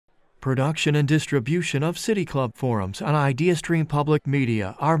Production and distribution of City Club forums on IdeaStream Public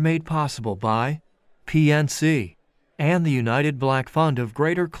Media are made possible by PNC and the United Black Fund of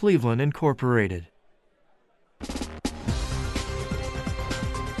Greater Cleveland, Incorporated.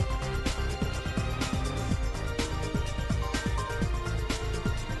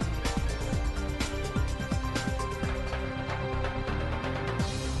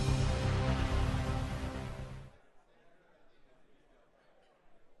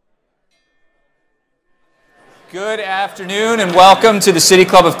 Good afternoon and welcome to the City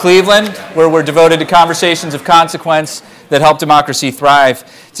Club of Cleveland, where we're devoted to conversations of consequence that help democracy thrive.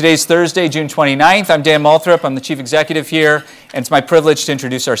 Today's Thursday, June 29th. I'm Dan Moulthrop. I'm the Chief Executive here, and it's my privilege to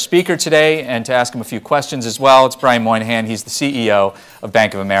introduce our speaker today and to ask him a few questions as well. It's Brian Moynihan. He's the CEO of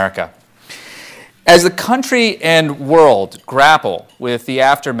Bank of America. As the country and world grapple with the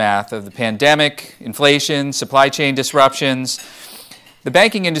aftermath of the pandemic, inflation, supply chain disruptions, the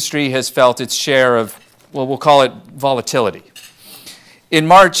banking industry has felt its share of, well, we'll call it volatility. In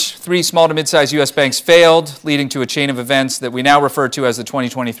March, 3 small to mid-size U.S. banks failed, leading to a chain of events that we now refer to as the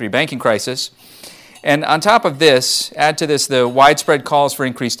 2023 banking crisis. And on top of this, add to this the widespread calls for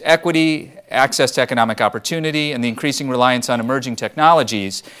increased equity, access to economic opportunity, and the increasing reliance on emerging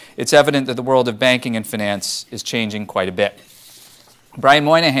technologies, it's evident that the world of banking and finance is changing quite a bit. Brian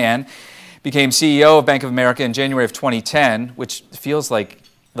Moynihan became CEO of Bank of America in January of 2010, which feels like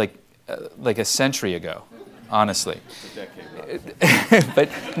a century ago, honestly. It's a decade. But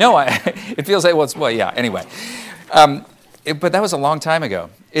no, it feels like, anyway. But that was a long time ago.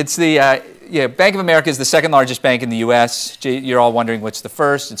 It's Bank of America is the second largest bank in the U.S. You're all wondering what's the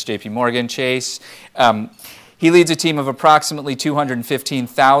first. It's J.P. Morgan Chase. He leads a team of approximately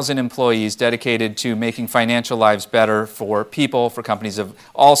 215,000 employees dedicated to making financial lives better for people, for companies of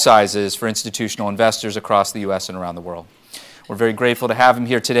all sizes, for institutional investors across the U.S. and around the world. We're very grateful to have him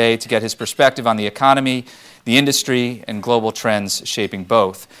here today to get his perspective on the economy, the industry, and global trends shaping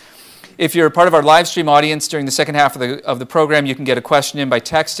both. If you're part of our live stream audience during the second half of the program, you can get a question in by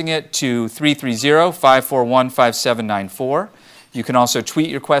texting it to 330-541-5794. You can also tweet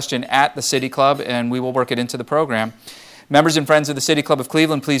your question at the City Club, and we will work it into the program. Members and friends of the City Club of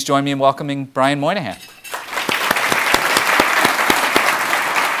Cleveland, please join me in welcoming Brian Moynihan.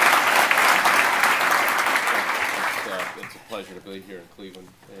 Pleasure to be here in Cleveland,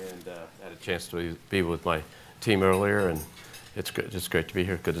 and had a chance to be with my team earlier, and it's great to be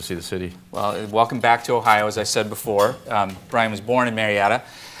here. Good to see the city. Well, welcome back to Ohio, as I said before. Brian was born in Marietta.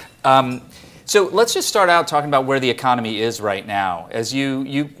 So let's just start out talking about where the economy is right now, as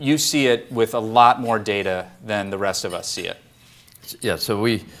you see it with a lot more data than the rest of us see it. Yeah, so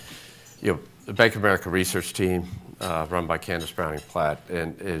the Bank of America research team, run by Candace Browning-Platt,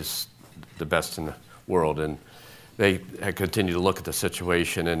 and is the best in the world, and they had continued to look at the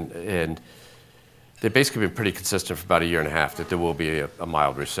situation, and they've basically been pretty consistent for about a year and a half that there will be a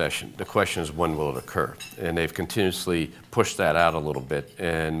mild recession. The question is, when will it occur? And they've continuously pushed that out a little bit,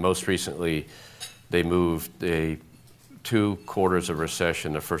 and most recently they moved 2 quarters of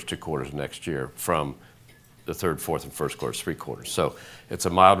recession, the first 2 quarters of next year, from the third, fourth, and first quarters, 3 quarters. So it's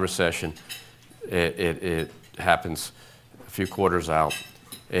a mild recession. It happens a few quarters out,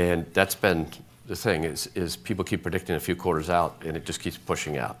 and that's been the thing is people keep predicting a few quarters out, and it just keeps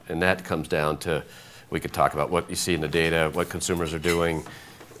pushing out. And that comes down to, we could talk about what you see in the data, what consumers are doing,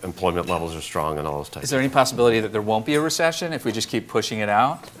 employment levels are strong, and all those types. Is there any possibility that there won't be a recession if we just keep pushing it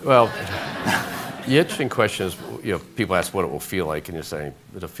out? Well, the interesting question is, people ask what it will feel like, and you're saying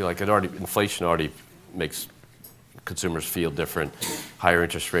it'll feel like inflation already makes consumers feel different. Higher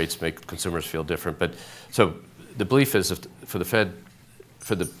interest rates make consumers feel different. But so the belief is, for the Fed,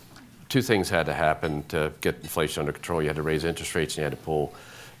 for the 2 things had to happen to get inflation under control. You had to raise interest rates, and you had to pull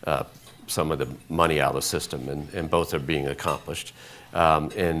some of the money out of the system, and both are being accomplished.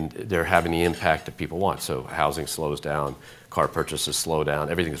 And they're having the impact that people want. So housing slows down, car purchases slow down,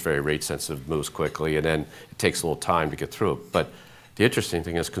 everything is very rate sensitive, moves quickly, and then it takes a little time to get through it. But the interesting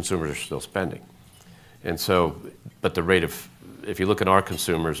thing is consumers are still spending. And so, but the rate of, if you look at our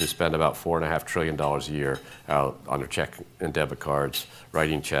consumers, who spend about $4.5 trillion a year out on their check and debit cards,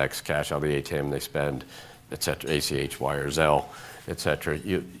 writing checks, cash out of the ATM they spend, et cetera, ACH, wire, Zelle, et cetera.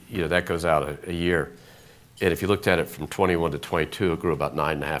 That goes out a year. And if you looked at it from 21 to 22, it grew about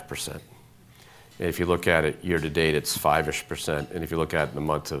 9.5%. And if you look at it year to date, it's 5-ish%. And if you look at it in the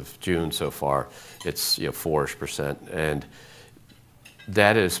month of June so far, it's 4-ish%. And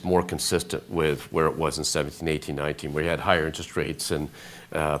that is more consistent with where it was in 17, 18, 19, where you had higher interest rates and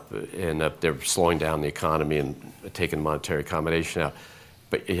they're slowing down the economy and taking monetary accommodation out,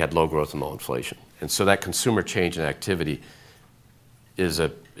 but you had low growth and low inflation. And so that consumer change in activity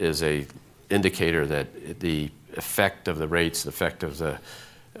is a indicator that the effect of the rates, the effect of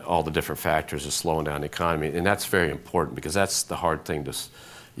all the different factors is slowing down the economy, and that's very important because that's the hard thing.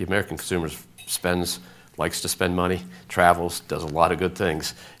 The American consumer likes to spend money, travels, does a lot of good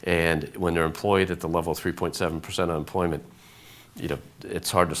things, and when they're employed at the level of 3.7% unemployment,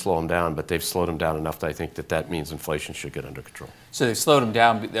 it's hard to slow them down, but they've slowed them down enough that I think that means inflation should get under control. So they've slowed them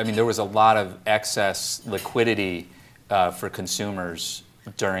down. I mean, there was a lot of excess liquidity for consumers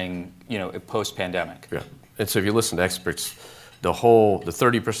during, post-pandemic. Yeah, and so if you listen to experts, the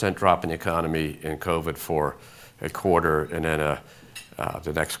 30% drop in the economy in COVID for a quarter, and then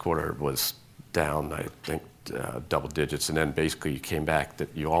the next quarter was down, I think, double digits, and then basically you came back that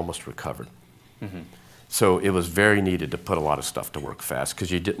you almost recovered. Mm-hmm. So it was very needed to put a lot of stuff to work fast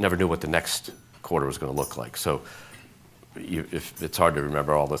because you never knew what the next quarter was going to look like. So if it's hard to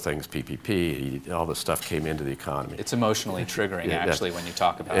remember all the things, PPP, all the stuff came into the economy. It's emotionally triggering, actually, when you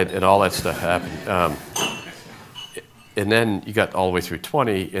talk about it. And all that stuff happened. And then you got all the way through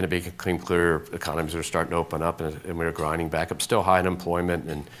 20, and it became clear economies were starting to open up, and we were grinding back up. Still high unemployment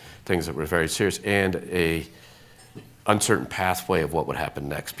and things that were very serious, and a uncertain pathway of what would happen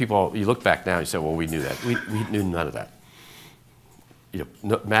next. People, you look back now, you say, well, we knew that. We knew none of that.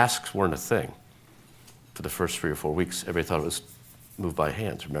 Masks weren't a thing for the first 3 or 4 weeks. Everybody thought it was moved by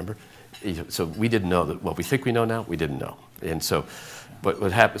hands, remember? So we didn't know that what we think we know now, we didn't know. And so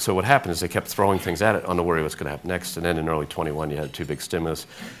what happened is they kept throwing things at it on the worry what's going to happen next. And then in early 21, you had 2 big stimulus.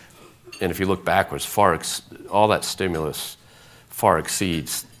 And if you look backwards, all that stimulus far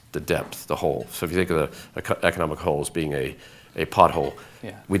exceeds the depth, the hole. So if you think of the economic hole as being a pothole,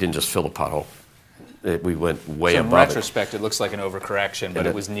 we didn't just fill the pothole. We went way above it. So in retrospect, it looks like an overcorrection, but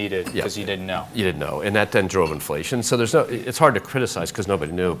it was needed because you didn't know. You didn't know, and that then drove inflation. So it's hard to criticize because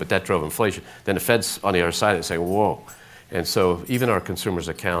nobody knew, but that drove inflation. Then the Fed's on the other side and saying, whoa. And so even our consumers'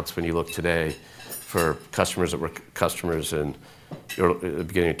 accounts, when you look today for customers that were customers in the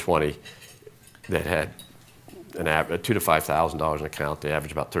beginning of 20 that had $2,000 to $5,000 an account, they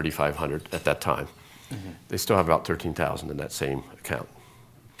averaged about $3,500 at that time. Mm-hmm. They still have about $13,000 in that same account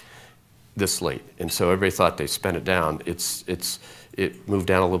this late. And so everybody thought they spent it down. It moved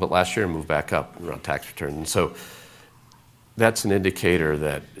down a little bit last year and moved back up around tax return. And so that's an indicator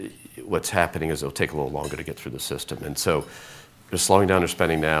that what's happening is it'll take a little longer to get through the system. And so they're slowing down their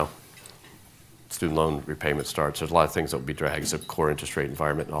spending now. Student loan repayment starts. There's a lot of things that will be drags, the core interest rate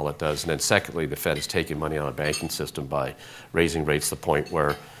environment and all that does. And then secondly, the Fed is taking money out of the banking system by raising rates to the point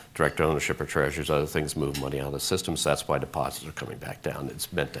where direct ownership or treasuries, other things move money out of the system. So that's why deposits are coming back down.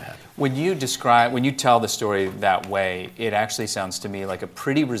 It's meant to happen. When you tell the story that way, it actually sounds to me like a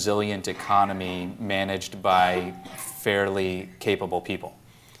pretty resilient economy managed by fairly capable people.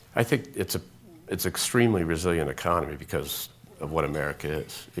 I think it's extremely resilient economy because of what America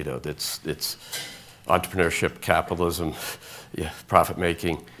is. It's entrepreneurship, capitalism, profit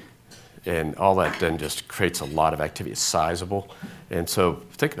making, and all that then just creates a lot of activity. It's sizable, and so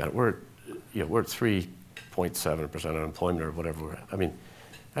think about it. We're at 3.7% unemployment or whatever we're at. I mean,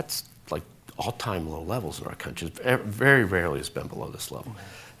 that's like all-time low levels in our country. Very rarely has been below this level,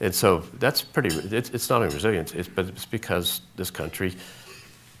 and so that's pretty. It's not only resilient, but it's because this country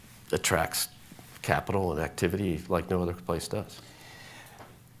attracts capital and activity like no other place does.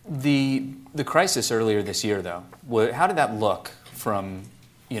 The crisis earlier this year, though, how did that look from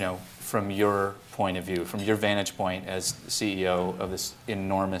your point of view, from your vantage point as CEO of this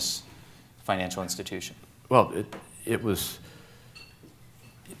enormous financial institution? Well, it was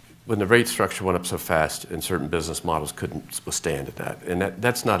when the rate structure went up so fast and certain business models couldn't withstand that. And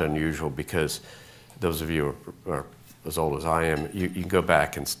that's not unusual because those of you who are as old as I am, you can go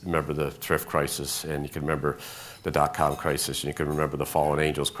back and remember the thrift crisis, and you can remember the dot-com crisis, and you can remember the fallen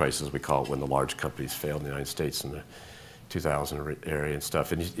angels crisis, we call it, when the large companies failed in the United States in the 2000 area and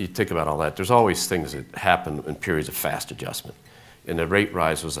stuff. And you think about all that. There's always things that happen in periods of fast adjustment. And the rate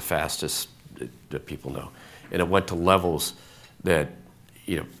rise was the fastest that people know. And it went to levels that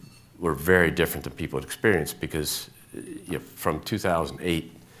were very different than people had experienced because from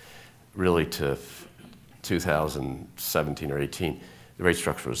 2008 really to 2017 or 18, the rate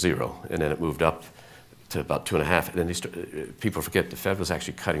structure was 0, and then it moved up to about 2.5. And then people forget the Fed was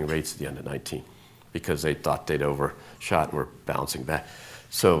actually cutting rates at the end of 19 because they thought they'd overshot and were bouncing back.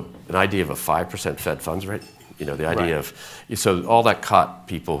 So an idea of a 5% Fed funds rate, the idea of, so all that caught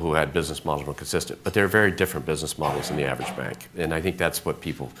people who had business models were consistent, but they're very different business models than the average bank. And I think that's what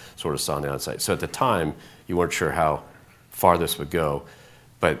people sort of saw on the outside. So at the time, you weren't sure how far this would go.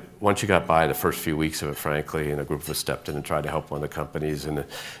 But once you got by the first few weeks of it, frankly, and a group of us stepped in and tried to help one of the companies, and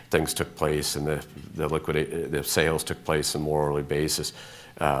things took place, and the sales took place on a more orderly basis,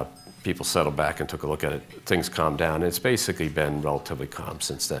 people settled back and took a look at it. Things calmed down, and it's basically been relatively calm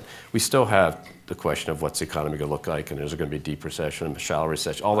since then. We still have the question of what's the economy going to look like, and is there going to be a deep recession, a shallow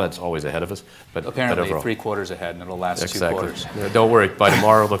recession? All that's always ahead of us. But apparently, overall, 3 quarters ahead, and it'll last exactly. 2 quarters. Yeah, don't worry. By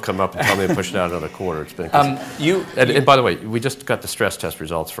tomorrow, they'll come up and tell me to push it out another quarter. It's been and by the way, we just got the stress test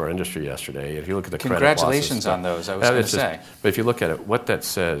results for our industry yesterday. If you look at the congratulations credit losses, on those. I was going to say. But if you look at it, what that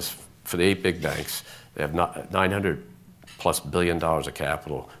says for the 8 big banks, they have $900+ billion of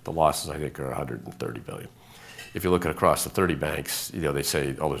capital. The losses, I think, are $130 billion. If you look at across the 30 banks, they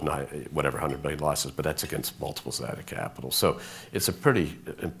say, oh, there's not whatever 100 billion losses, but that's against multiples of that of capital. So it's a pretty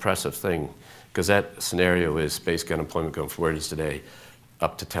impressive thing, because that scenario is basic unemployment going from where it is today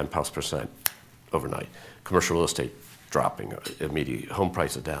up to 10+% overnight. Commercial real estate dropping immediately. Home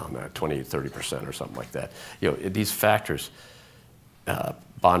prices down 20, 30% or something like that. These factors,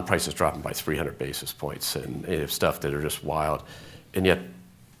 bond prices dropping by 300 basis points, and stuff that are just wild. And yet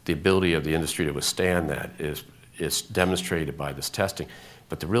the ability of the industry to withstand that is demonstrated by this testing.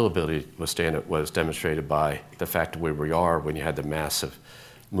 But the real ability to withstand it was demonstrated by the fact of where we are when you had the massive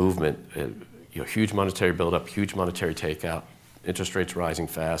movement, huge monetary buildup, huge monetary takeout, interest rates rising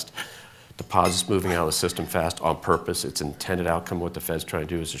fast, deposits moving out of the system fast on purpose. Its intended outcome, what the Fed's trying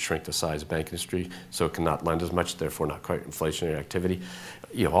to do, is to shrink the size of the bank industry so it cannot lend as much, therefore not quite inflationary activity.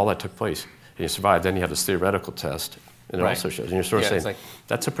 All that took place, and you survived. Then you have this theoretical test, and it also shows, and you're sort of saying,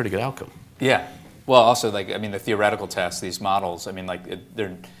 that's a pretty good outcome. Yeah. Well, also, the theoretical tests, these models,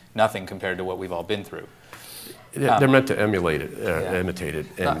 they're nothing compared to what we've all been through. They're meant to emulate it, imitate it,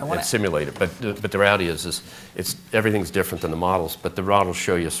 and simulate it. But the reality is everything's different than the models. But the models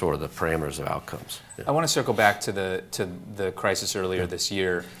show you sort of the parameters of outcomes. Yeah. I want to circle back to the crisis earlier this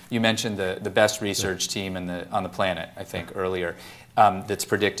year. You mentioned the best research team on the planet, I think, earlier, that's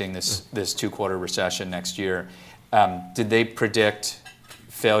predicting this 2-quarter recession next year. Did they predict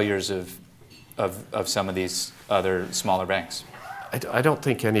failures of some of these other smaller banks? I don't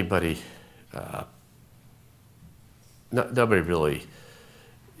think anybody. Nobody really.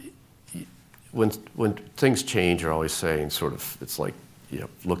 When things change, you're always saying it's like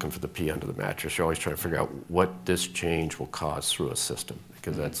looking for the pea under the mattress. You're always trying to figure out what this change will cause through a system,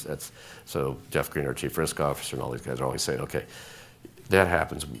 because that's so. Jeff Green, our chief risk officer, and all these guys are always saying, okay, that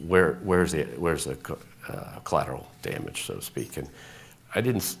happens. Where's the collateral damage, so to speak? And I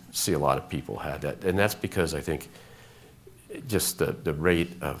didn't see a lot of people had that, and that's because I think just the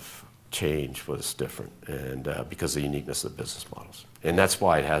rate of change was different, and because of the uniqueness of the business models, and that's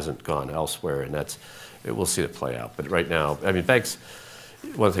why it hasn't gone elsewhere, and we'll see it play out. But right now, banks.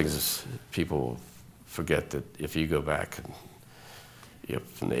 One of the things is people forget that if you go back and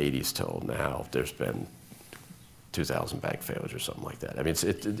from the 80s till now, there's been 2,000 bank failures or something like that.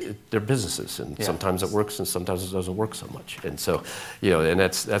 They're businesses, and sometimes it works, and sometimes it doesn't work so much. And so, and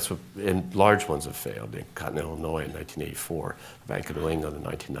that's what. And large ones have failed. In Continental Illinois in 1984, Bank of New England in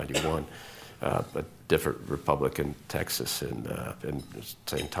 1991, a different republic in Texas in the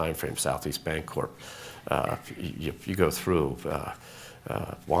same time frame, Southeast Bank Corp. You go through.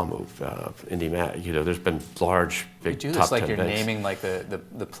 WAMU, IndyMac, there's been large, big top 10 banks. You do this like you're naming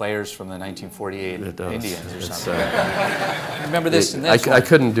the players from the 1948 Indians or something. Remember this and this? I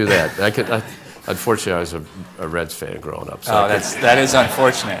couldn't do that. Unfortunately, I was a Reds fan growing up. So that is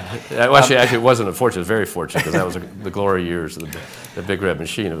unfortunate. Actually, it wasn't unfortunate. It was very fortunate, because that was the glory years of the Big Red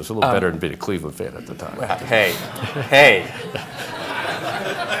Machine. It was a little better than being a Cleveland fan at the time. Hey.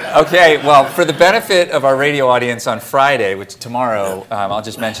 Okay, well, for the benefit of our radio audience on Friday, which tomorrow, I'll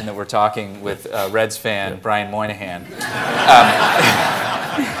just mention that we're talking with Reds fan Brian Moynihan.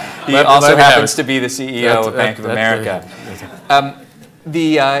 He also happens to be the CEO of Bank of America.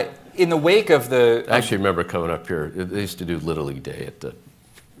 In the wake of the... I actually remember coming up here. They used to do Little League Day at the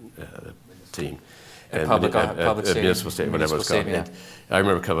team. At public stadium. Municipal Stadium, whatever it's called. Yeah. I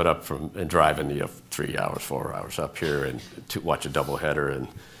remember coming up and driving 3 hours, 4 hours up here, and to watch a doubleheader and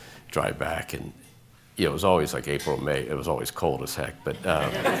drive back, and it was always like April, May. It was always cold as heck, but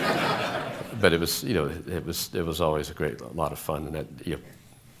it was it was always a lot of fun, and that the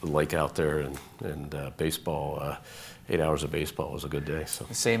lake out there and baseball. 8 hours of baseball was a good day. So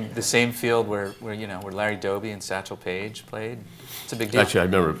the same field where Larry Doby and Satchel Paige played. It's a big deal. Actually, I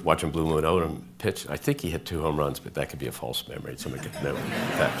remember watching Blue Moon Odom pitch. I think he hit 2 home runs, but that could be a false memory. Somebody could know.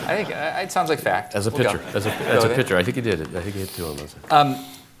 I think it sounds like fact. As a pitcher, I think he did it. I think he hit 2 home runs.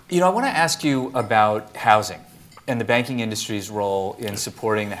 I want to ask you about housing, and the banking industry's role in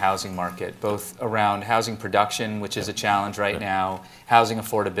supporting the housing market, both around housing production, which is a challenge right now, housing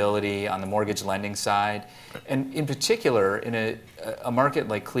affordability on the mortgage lending side, and in particular in a market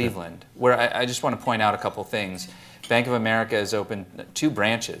like Cleveland, where I just want to point out a couple things. Bank of America has opened two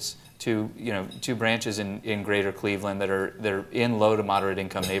branches in Greater Cleveland that are in low to moderate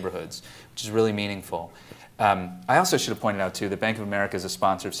income neighborhoods, which is really meaningful. I also should have pointed out, too, that Bank of America is a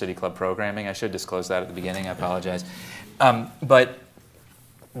sponsor of City Club programming. I should disclose that at the beginning. I apologize. But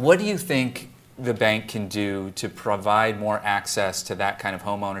what do you think the bank can do to provide more access to that kind of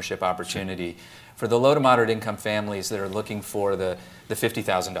home ownership opportunity for the low to moderate income families that are looking for the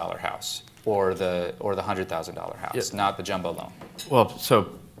 $50,000 house or the $100,000 house, not the jumbo loan? Well,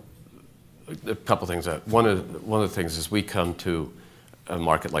 so a couple things. One of the things is we come to a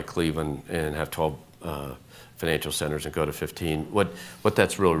market like Cleveland and have 12 financial centers and go to 15. What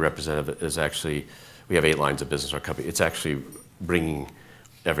that's really representative is actually, we have 8 lines of business in our company. It's actually bringing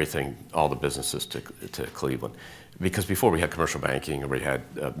everything, all the businesses to Cleveland. Because before we had commercial banking, and we had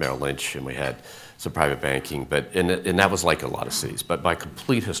Merrill Lynch, and we had some private banking, and that was like a lot of cities. But by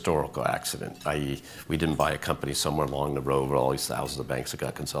complete historical accident, i.e. we didn't buy a company somewhere along the road with all these thousands of banks that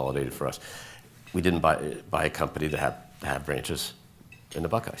got consolidated for us. We didn't buy a company that had branches in the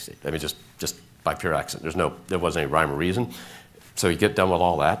Buckeye State. I mean, just by pure accident. There wasn't any rhyme or reason. So you get done with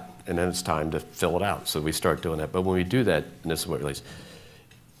all that, and then it's time to fill it out. So we start doing that. But when we do that, and this is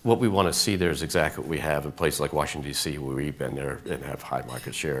what we want to see there is exactly what we have in places like Washington, D.C., where we've been there and have high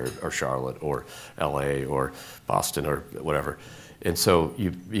market share, or Charlotte, or L.A., or Boston, or whatever. And so you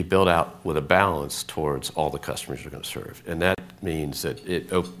build out with a balance towards all the customers you're going to serve. And that means that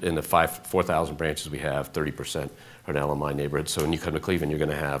in the 4,000 branches we have, 30% are in LMI neighborhoods. So when you come to Cleveland, you're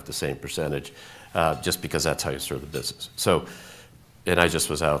going to have the same percentage, just because that's how you serve the business. So, and I just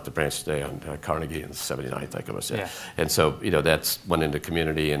was out at the branch today on Carnegie and 79th, I think it was. Yeah. And so, that's went into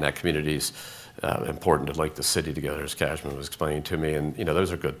community, and that community's important to link the city together, as Cashman was explaining to me, and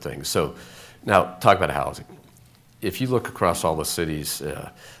those are good things. So now, talk about housing. If you look across all the cities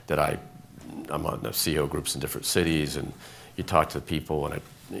that I'm on the CEO groups in different cities, and you talk to the people, and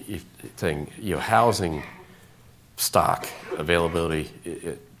you think, housing stock, availability,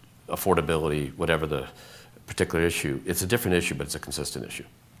 affordability, whatever the particular issue, it's a different issue, but it's a consistent issue.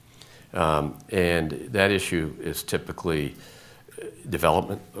 And that issue is typically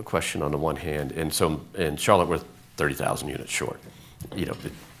development, a question on the one hand, and so in Charlotte we're 30,000 units short. They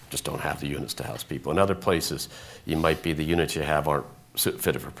just don't have the units to house people. In other places, you might be the units you have aren't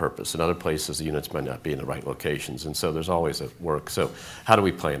fitted for purpose. In other places, the units might not be in the right locations, and so there's always a work. So how do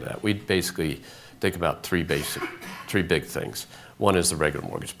we play into that? We basically think about three big things. One is the regular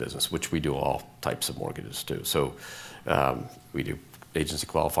mortgage business, which we do all types of mortgages too. So we do agency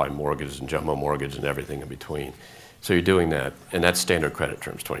qualified mortgages and jumbo mortgage and everything in between. So you're doing that, and that's standard credit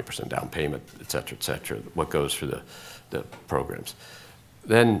terms, 20% down payment, et cetera, what goes through the programs.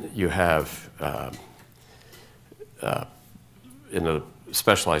 Then you have in a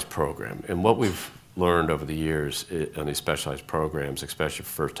specialized program, and what we've learned over the years on these specialized programs, especially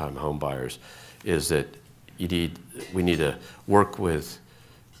for first-time home buyers, is that we need to work with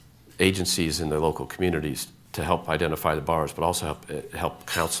agencies in the local communities to help identify the borrowers, but also help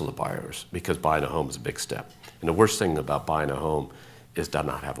counsel the buyers, because buying a home is a big step. And the worst thing about buying a home is to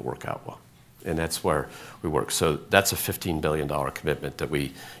not have it work out well. And that's where we work. So that's a $15 billion commitment that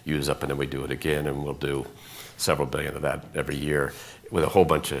we use up, and then we do it again, and we'll do several billion of that every year with a whole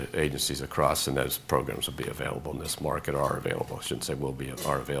bunch of agencies across, and those programs will be available in this market, are available. I shouldn't say will be,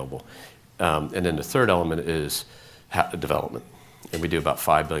 are available. And then the third element is development. And we do about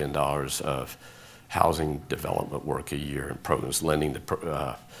 $5 billion of housing development work a year in programs, lending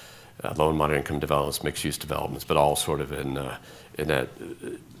to low and moderate income developments, mixed-use developments, but all sort of in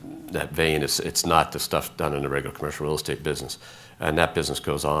that vein. It's not the stuff done in the regular commercial real estate business. And that business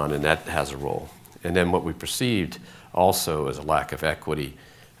goes on, and that has a role. And then what we perceived also is a lack of equity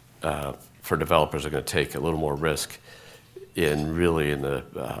for developers are going to take a little more risk in the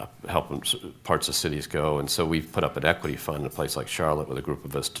helping parts of cities go. And so we've put up an equity fund in a place like Charlotte with a group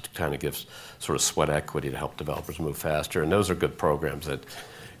of us to kind of give sort of sweat equity to help developers move faster. And those are good programs that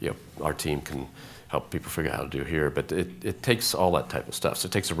our team can help people figure out how to do here. But it takes all that type of stuff. So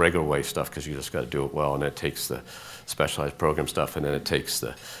it takes the regular way stuff, because you just got to do it well, and it takes the specialized program stuff, and then it takes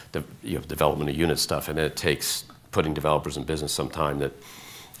the development of unit stuff, and then it takes putting developers in business sometime that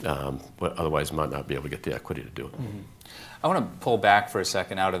otherwise might not be able to get the equity to do it. Mm-hmm. I want to pull back for a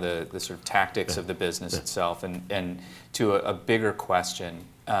second out of the sort of tactics of the business itself and to a bigger question.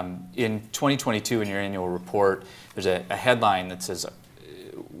 In 2022, in your annual report, there's a headline that says,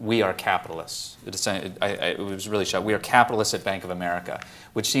 we are capitalists. It was really shocking. We are capitalists at Bank of America,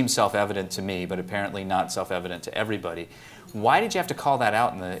 which seems self-evident to me, but apparently not self-evident to everybody. Why did you have to call that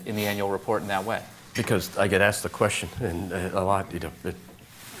out in the annual report in that way? Because I get asked the question, and a lot,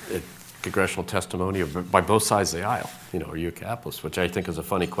 congressional testimony by both sides of the aisle. Are you a capitalist? Which I think is a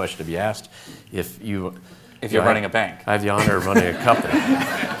funny question to be asked if you're running a bank. I have the honor of running a company.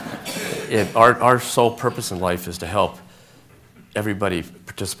 Our sole purpose in life is to help everybody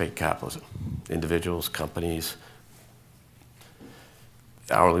participate in capitalism. Individuals, companies,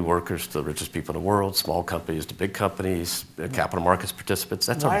 hourly workers to the richest people in the world, small companies to big companies, capital markets participants.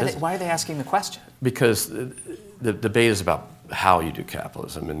 That's our business. Why are they asking the question? Because the debate is about how you do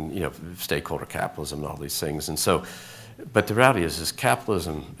capitalism and stakeholder capitalism and all these things. And so, but the reality is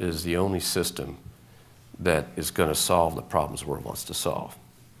capitalism is the only system that is going to solve the problems the world wants to solve.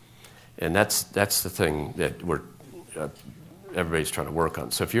 And that's the thing that everybody's trying to work on.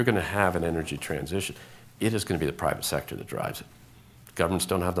 So if you're going to have an energy transition, it is going to be the private sector that drives it. Governments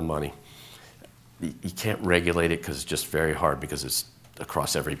don't have the money. You can't regulate it because it's just very hard because it's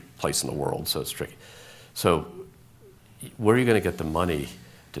across every place in the world, so it's tricky. So where are you going to get the money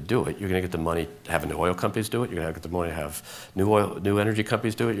to do it? You're going to get the money having the oil companies do it. You're going to get the money to have new energy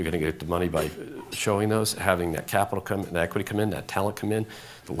companies do it. You're going to get the money by showing those, having that capital come, the equity come in, that talent come in,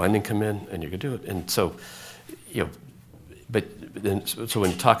 the lending come in, and you're going to do it. And so, but then, so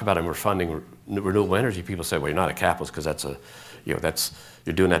when you talk about we're funding renewable energy, people say, well, you're not a capitalist because that's you're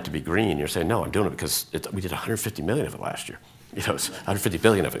doing that to be green. You're saying, no, I'm doing it because we did 150 million of it last year. It's 150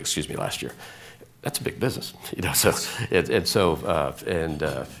 billion of it, last year. That's a big business, So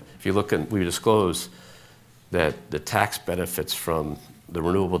if you look we disclose that the tax benefits from the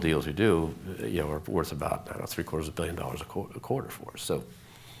renewable deals we do, are worth about $750 million a quarter for us. So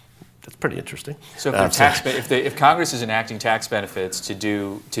that's pretty interesting. So if Congress is enacting tax benefits to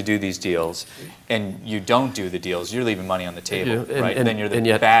do these deals, and you don't do the deals, you're leaving money on the table, right? And then you're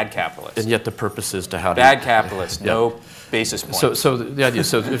the bad capitalist. And yet the purpose is to bad capitalist, no basis point. So the idea,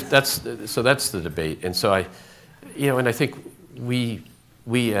 that's the debate, and so and I think we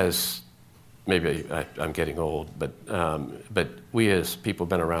as maybe I'm getting old, but we as people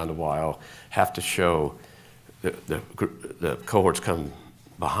who've been around a while have to show the cohorts come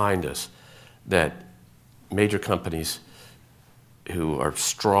behind us that major companies who are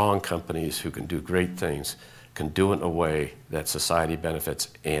strong companies who can do great things can do it in a way that society benefits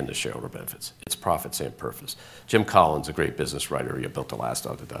and the shareholder benefits. It's profits and purpose. Jim Collins, a great business writer, he built the last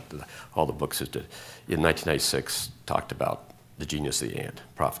all the books he did, in 1996 talked about the genius of the and,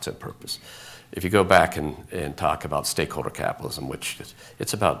 profits and purpose. If you go back and talk about stakeholder capitalism, which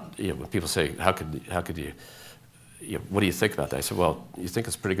it's about, when people say, how could you what do you think about that? I said, well, you think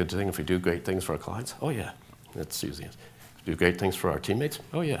it's a pretty good thing if we do great things for our clients? Oh, yeah. That's easy. Do great things for our teammates?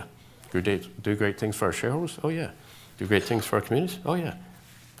 Oh, yeah. Do great things for our shareholders? Oh, yeah. Do great things for our communities? Oh, yeah.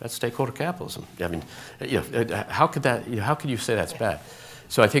 That's stakeholder capitalism. I mean, how could you say that's bad?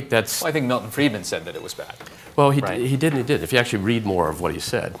 So I think that's... Well, I think Milton Friedman said that it was bad. Well, he did. If you actually read more of what he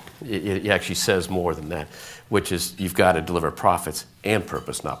said, he actually says more than that, which is you've got to deliver profits and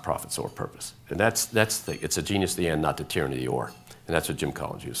purpose, not profits or purpose. And it's a genius of the end, not the tyranny of the or. And that's what Jim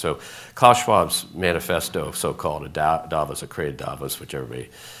Collins used. So Klaus Schwab's manifesto, so-called Davos, created Davos, which everybody,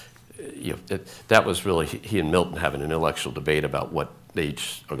 that was really he and Milton having an intellectual debate about what they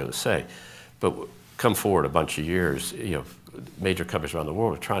each are going to say. But come forward a bunch of years, major companies around the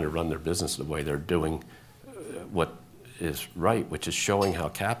world are trying to run their business the way they're doing what is right, which is showing how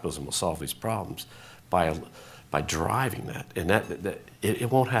capitalism will solve these problems by driving that. And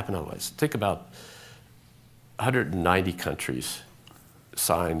it won't happen otherwise. Think about 190 countries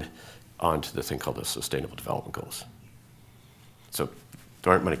signed onto the thing called the Sustainable Development Goals. So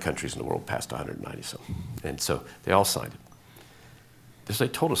there aren't many countries in the world past 190 some. And so they all signed it. They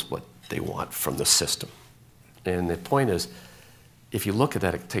told us what they want from the system. And the point is, if you look at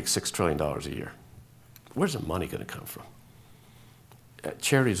that, it takes $6 trillion a year. Where's the money going to come from?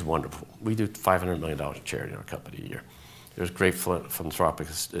 Charity is wonderful. We do $500 million of charity in our company a year. There's great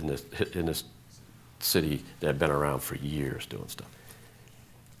philanthropists in this city that have been around for years doing stuff.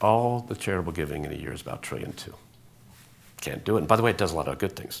 All the charitable giving in a year is about $1.2 trillion. Can't do it. And by the way, it does a lot of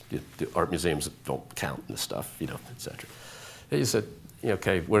good things. The art museums don't count in this stuff, et cetera. You said,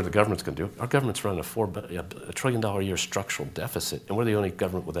 okay, what are the governments going to do? Our government's running a $1 trillion a year structural deficit, and we're the only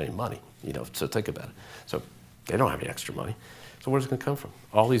government with any money, so think about it. So they don't have any extra money. So where's it going to come from?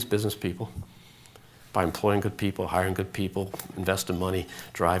 All these business people, by employing good people, hiring good people, investing money,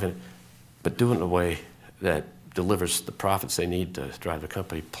 driving it, but doing it in a way that delivers the profits they need to drive the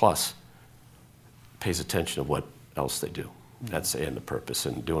company, plus pays attention to what else they do. That's and the purpose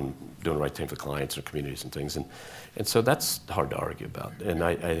and doing the right thing for clients and communities and things. And so that's hard to argue about. And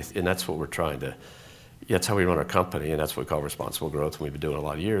and that's what we're trying to. That's how we run our company, and that's what we call responsible growth. And we've been doing it a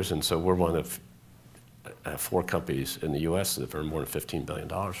lot of years. And so we're one of 4 companies in the U.S. that have earned more than $15 billion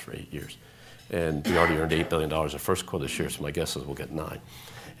for 8 years. And we already earned $8 billion in the first quarter this year, so my guess is we'll get 9.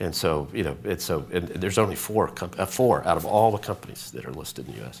 And so, and there's only 4 out of all the companies that are listed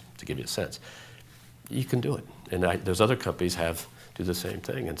in the U.S., to give you a sense. You can do it. And those other companies do the same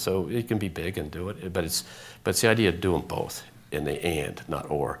thing. And so it can be big and do it, but it's the idea of doing both, and the and, not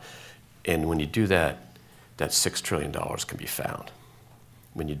or. And when you do that, that $6 trillion can be found.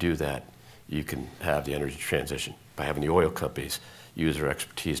 When you do that, you can have the energy transition by having the oil companies use their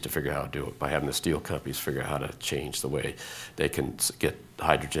expertise to figure out how to do it, by having the steel companies figure out how to change the way they can get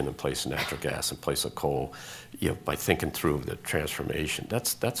hydrogen in place of natural gas in place of coal, by thinking through the transformation.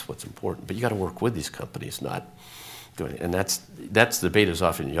 That's what's important. But you got to work with these companies, not doing it. And that's the debate is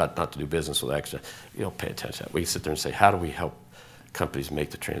often you ought not to do business with extra. You don't pay attention to that. We sit there and say, how do we help companies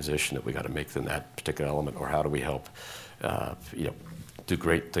make the transition that we got to make in that particular element, or how do we help, do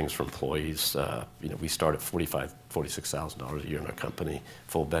great things for employees. We start at $46,000 a year in our company,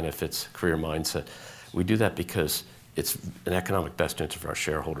 full benefits, career mindset. We do that because it's an economic best interest for our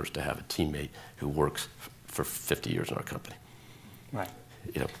shareholders to have a teammate who works for 50 years in our company. Right.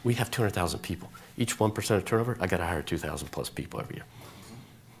 We have 200,000 people. Each 1% of turnover, I got to hire 2,000 plus people every year.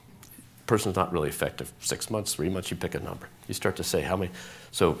 Person's not really effective. 6 months, 3 months, you pick a number. You start to say how many.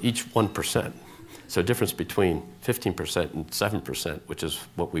 So each 1%. So difference between 15% and 7%, which is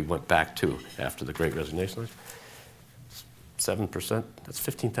what we went back to after the Great Resignation, 7%, that's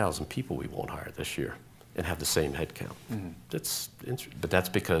 15,000 people we won't hire this year and have the same head count. Mm-hmm. But that's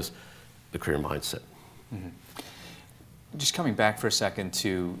because the career mindset. Mm-hmm. Just coming back for a second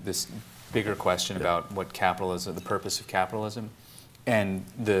to this bigger question about what capitalism, the purpose of capitalism, and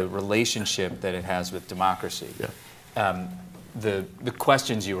the relationship that it has with democracy. Yeah. The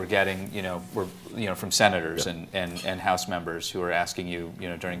questions you were getting, were from senators Yeah. and House members who were asking you,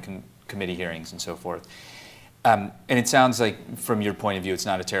 during committee hearings and so forth. And it sounds like, from your point of view, it's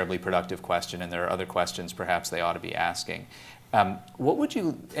not a terribly productive question, and there are other questions perhaps they ought to be asking. What would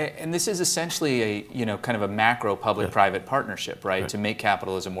you? And this is essentially a kind of a macro public-private partnership, right? To make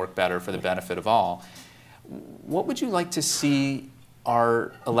capitalism work better for the benefit of all. What would you like to see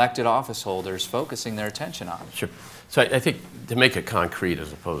our elected office holders focusing their attention on? Sure. So I think to make it concrete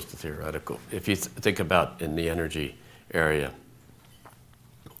as opposed to theoretical, if you think about in the energy area,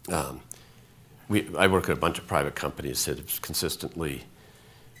 I work at a bunch of private companies that have consistently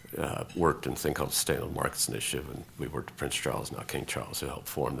worked in a thing called the Sustainable Markets Initiative, and we worked at Prince Charles, now King Charles, who helped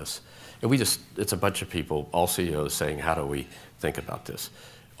form this. And it's a bunch of people, all CEOs, saying, how do we think about this?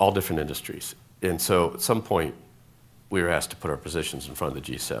 All different industries. And so at some point, we were asked to put our positions in front of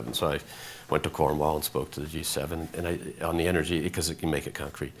the G7. So I went to Cornwall and spoke to the G7 and on the energy, because it can make it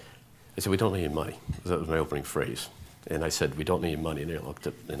concrete. I said, we don't need any money. That was my opening phrase. And I said, we don't need any money. And they looked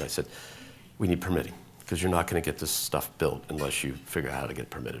at and I said, we need permitting, because you're not going to get this stuff built unless you figure out how to get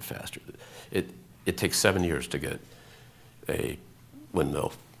permitted faster. It takes 7 years to get a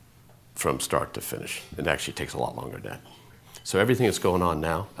windmill from start to finish. It actually takes a lot longer than that. So everything that's going on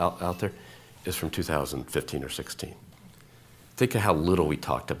now out there is from 2015 or 16. Think of how little we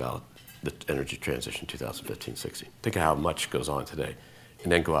talked about the energy transition 2015-16. Think of how much goes on today.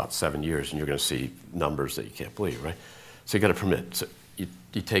 And then go out 7 years and you're going to see numbers that you can't believe, right? So you got to permit. So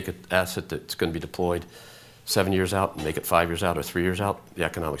you take an asset that's going to be deployed 7 years out and make it 5 years out or 3 years out, the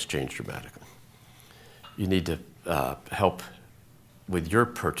economics change dramatically. You need to help with your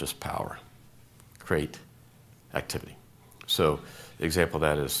purchase power create activity. So the example of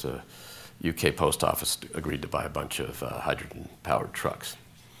that is UK Post Office agreed to buy a bunch of hydrogen-powered trucks.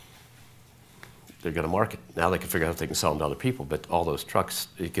 They're going to market. Now they can figure out if they can sell them to other people, but all those trucks,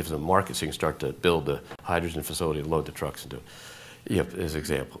 it gives them a market so you can start to build the hydrogen facility, load the trucks into it. As an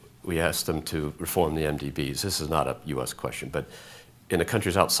example, we asked them to reform the MDBs. This is not a U.S. question, but in the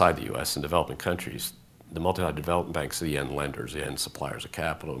countries outside the U.S., in developing countries, the multilateral development banks are the end lenders, the end suppliers of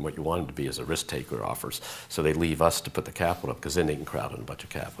capital, and what you want them to be is a risk taker offers. So they leave us to put the capital up, because then they can crowd in a bunch of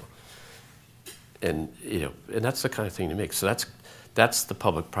capital. And and that's the kind of thing to make. So that's the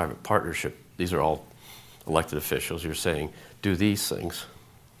public-private partnership. These are all elected officials. You're saying, do these things,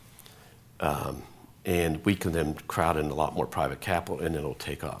 and we can then crowd in a lot more private capital, and it'll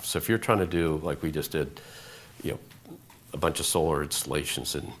take off. So if you're trying to do, like we just did, a bunch of solar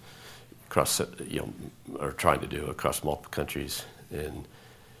installations across, or trying to do across multiple countries in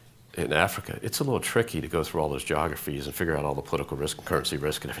Africa, it's a little tricky to go through all those geographies and figure out all the political risk and currency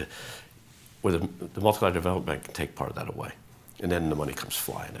risk and everything. Where the multilateral development bank can take part of that away. And then the money comes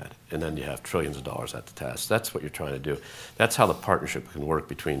flying at it. And then you have trillions of dollars at the task. That's what you're trying to do. That's how the partnership can work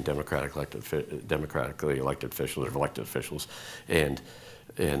between democratically elected officials or elected officials and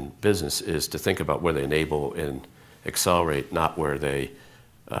business, is to think about where they enable and accelerate, not where they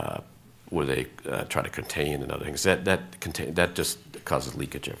try to contain and other things. That just causes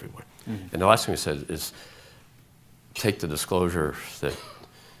leakage everywhere. Mm-hmm. And the last thing we said is take the disclosure that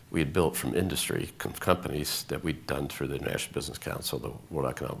we had built from industry companies that we'd done through the National Business Council, the World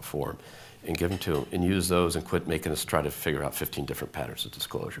Economic Forum, and give them to them and use those and quit making us try to figure out 15 different patterns of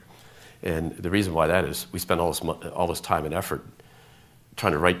disclosure. And the reason why that is, we spend all this time and effort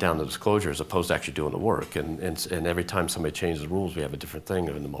trying to write down the disclosure as opposed to actually doing the work. And every time somebody changes the rules, we have a different thing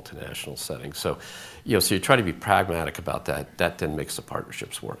in the multinational setting. So, so you try to be pragmatic about that. That then makes the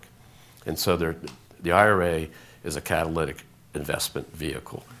partnerships work. And so the IRA is a catalytic investment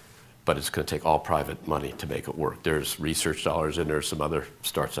vehicle, but it's going to take all private money to make it work. There's research dollars in there, some other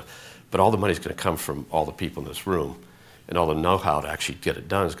starts, but all the money is going to come from all the people in this room, and all the know-how to actually get it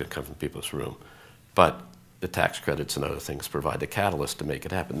done is going to come from people in this room. But the tax credits and other things provide the catalyst to make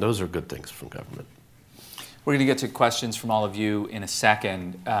it happen. Those are good things from government. We're going to get to questions from all of you in a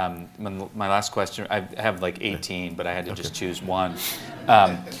second. My last question, I have like 18, but I had to just choose one.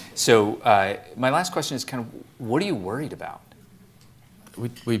 So my last question is kind of, what are you worried about?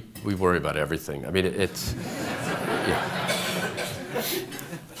 We worry about everything. I mean, it's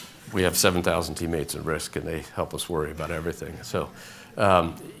we have 7,000 teammates at risk, and they help us worry about everything. So,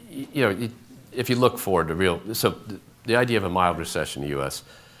 if you look forward to the idea of a mild recession in the U.S.,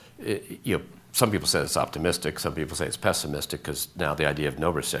 some people say it's optimistic, some people say it's pessimistic, because now the idea of no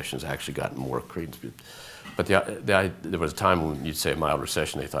recession has actually gotten more credence. But there was a time when you'd say a mild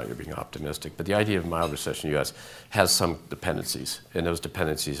recession, they thought you were being optimistic. But the idea of a mild recession in the U.S. has some dependencies, and those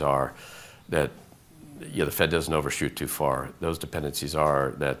dependencies are that the Fed doesn't overshoot too far. Those dependencies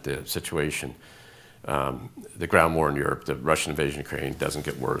are that the situation, the ground war in Europe, the Russian invasion of Ukraine doesn't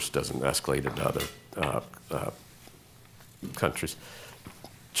get worse, doesn't escalate into other countries.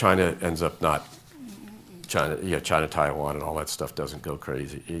 China ends up not. China, Taiwan, and all that stuff doesn't go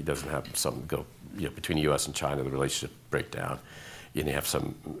crazy. It doesn't have something go. Between the U.S. and China, the relationship break down. You have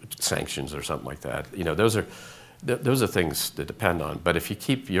some sanctions or something like that. Those are things that depend on. But if you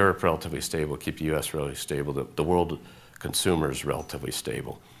keep Europe relatively stable, keep the U.S. relatively stable, the world consumer is relatively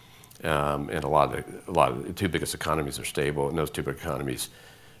stable, and a lot of the two biggest economies are stable, and those two big economies,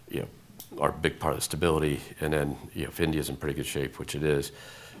 are a big part of the stability. And then, if India's in pretty good shape, which it is,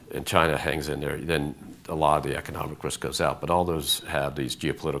 and China hangs in there, then a lot of the economic risk goes out. But all those have these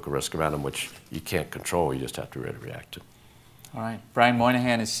geopolitical risks around them, which you can't control. You just have to be ready to react to. All right. Brian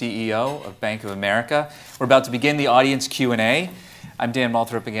Moynihan is CEO of Bank of America. We're about to begin the audience Q&A. I'm Dan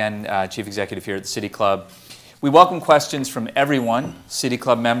Moulthrop again, Chief Executive here at the City Club. We welcome questions from everyone, City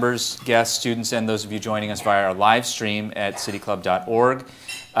Club members, guests, students, and those of you joining us via our live stream at cityclub.org.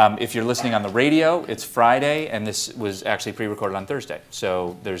 If you're listening on the radio, it's Friday, and this was actually pre-recorded on Thursday,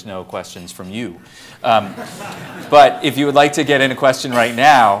 so there's no questions from you. But if you would like to get in a question right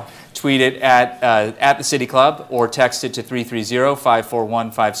now, tweet it at the City Club or text it to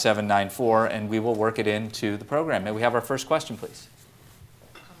 330-541-5794, and we will work it into the program. May we have our first question, please?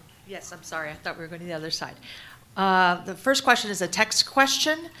 Yes, I'm sorry. I thought we were going to the other side. The first question is a text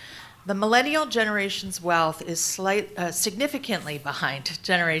question. The millennial generation's wealth is significantly behind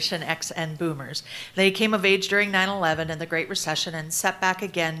Generation X and Boomers. They came of age during 9/11 and the Great Recession and set back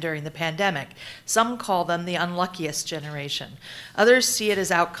again during the pandemic. Some call them the unluckiest generation. Others see it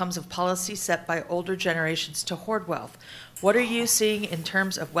as outcomes of policy set by older generations to hoard wealth. What are you seeing in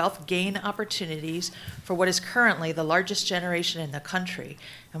terms of wealth gain opportunities for what is currently the largest generation in the country?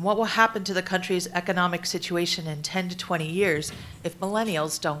 And what will happen to the country's economic situation in 10 to 20 years if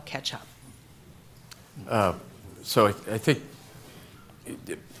millennials don't catch up? So I think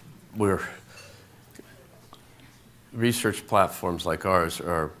research platforms like ours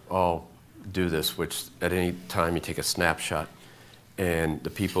all do this, which at any time you take a snapshot, and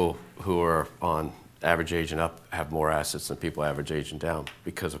the people who are on average age and up have more assets than people average age and down,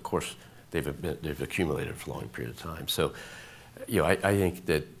 because of course they've accumulated for a long period of time. So, I think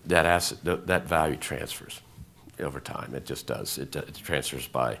that asset, that value transfers over time. It just does. It transfers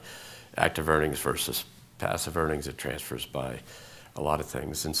by active earnings versus passive earnings. It transfers by a lot of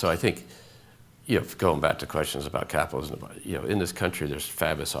things. And so I think, going back to questions about capitalism, in this country there's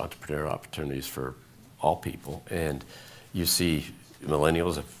fabulous entrepreneurial opportunities for all people, and you see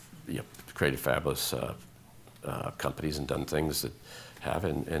millennials have created fabulous companies and done things that have,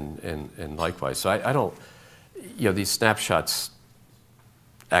 and likewise. So I don't, these snapshots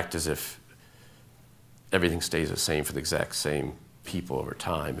act as if everything stays the same for the exact same people over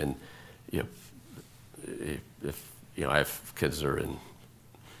time. And if I have kids that are in,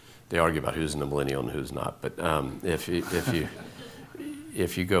 they argue about who's in the millennial and who's not. But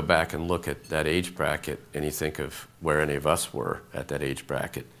if you go back and look at that age bracket and you think of where any of us were at that age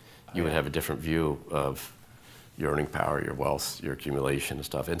bracket, you would have a different view of your earning power, your wealth, your accumulation and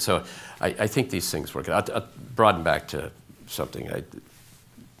stuff. And so I think these things work. I'll broaden back to something, a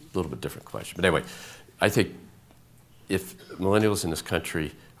little bit different question. But anyway, I think if millennials in this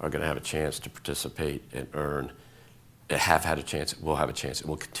country are going to have a chance to participate and earn, have had a chance, will have a chance, and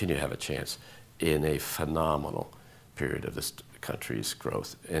will continue to have a chance in a phenomenal period of this country's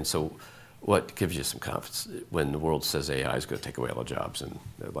growth. And so what gives you some confidence when the world says AI is going to take away all the jobs and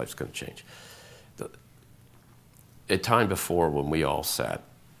their life's going to change? A time before when we all sat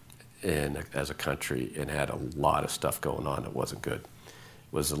in as a country and had a lot of stuff going on that wasn't good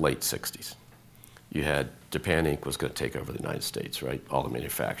was the late 60s. You had Japan Inc. was going to take over the United States, right? All the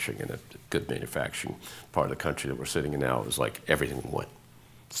manufacturing, and a good manufacturing part of the country that we're sitting in now, it was like everything went.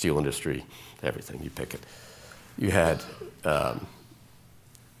 Steel industry, everything, you pick it. You had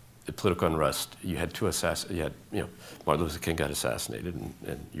the political unrest. You had Martin Luther King got assassinated,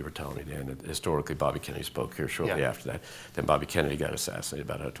 and you were telling me, Dan, that historically Bobby Kennedy spoke here shortly after that. Then Bobby Kennedy got assassinated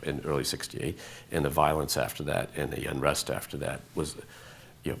in early '68, and the violence after that and the unrest after that was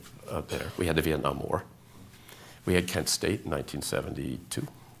there. We had the Vietnam War. We had Kent State in 1972,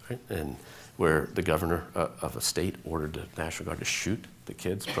 right? And where the governor of a state ordered the National Guard to shoot the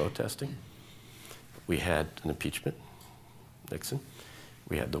kids protesting. We had an impeachment, Nixon.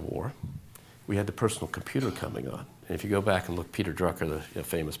 We had the war. We had the personal computer coming on. And if you go back and look, Peter Drucker, the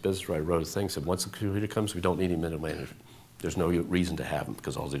famous business writer, wrote a thing, said, once the computer comes, we don't need any middle management. There's no reason to have them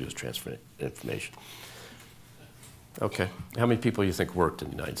because all they do is transfer information. Okay, how many people do you think worked in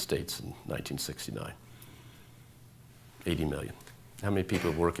the United States in 1969? 80 million. How many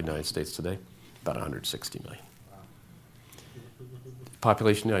people work in the United States today? About 160 million.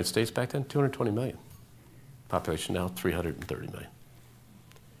 Population of the United States back then, 220 million. Population now, 330 million.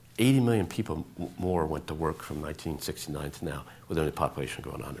 80 million people more went to work from 1969 to now, with only the population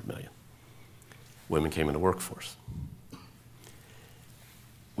growing 100 million. Women came in the workforce.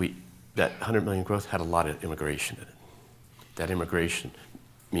 That 100 million growth had a lot of immigration in it. That immigration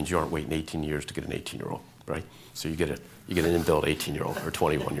means you aren't waiting 18 years to get an 18-year-old, right? So you get an inbuilt 18-year-old or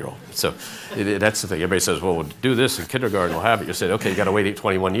 21-year-old. So that's the thing. Everybody says, well, we'll do this in kindergarten, we'll have it. You say, okay, you got to wait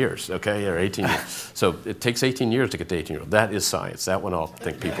 21 years, okay, or 18 years. So it takes 18 years to get to 18-year-old. That is science. That one I'll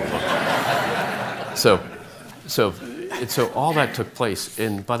think people know. So all that took place.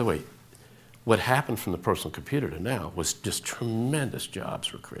 And by the way, what happened from the personal computer to now was just tremendous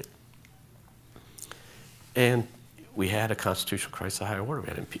jobs were created. And we had a constitutional crisis of higher order. We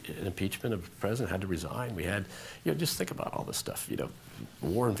had an impeachment of the president, had to resign. We had, just think about all this stuff.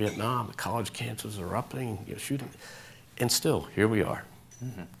 War in Vietnam, the college campuses are erupting, shooting. And still, here we are.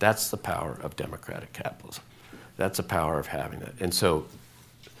 Mm-hmm. That's the power of democratic capitalism. That's the power of having that. And so,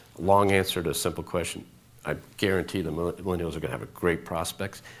 long answer to a simple question, I guarantee the millennials are going to have a great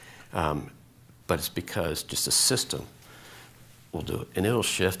prospects. But it's because just the system will do it. And it'll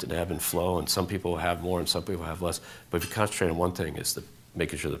shift and ebb and flow, and some people will have more and some people will have less. But if you concentrate on one thing, is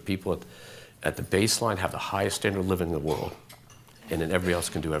making sure that people at the baseline have the highest standard of living in the world, and then everybody else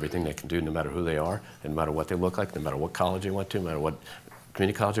can do everything they can do, no matter who they are, and no matter what they look like, no matter what college they went to, no matter what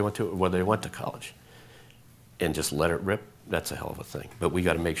community college they went to, or whether they went to college. And just let it rip, that's a hell of a thing. But we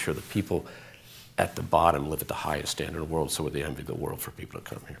got to make sure that people at the bottom live at the highest standard in the world, so we're the envy of the world for people to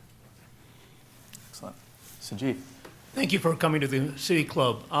come here. Excellent. Sanjeev. Thank you for coming to the City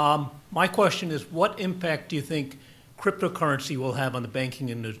Club. My question is, what impact do you think cryptocurrency will have on the banking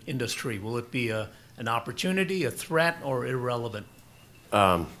industry? Will it be an opportunity, a threat, or irrelevant?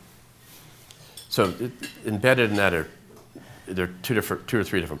 So embedded in that there are two or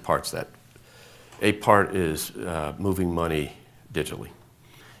three different parts. That a part is moving money digitally,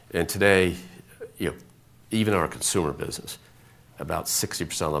 and today, even our consumer business, about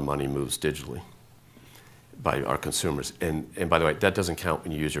 60% of the money moves digitally by our consumers. And by the way, that doesn't count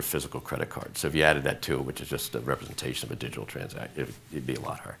when you use your physical credit card. So if you added that to it, which is just a representation of a digital transaction, it'd be a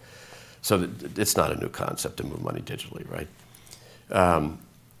lot higher. So it's not a new concept to move money digitally, right?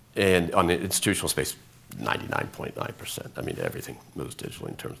 And on the institutional space, 99.9%. I mean, everything moves digitally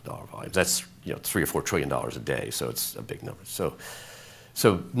in terms of dollar volumes. That's $3 or $4 trillion a day, so it's a big number. So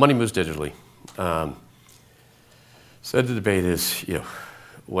money moves digitally. So the debate is,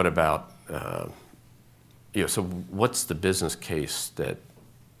 what about so what's the business case that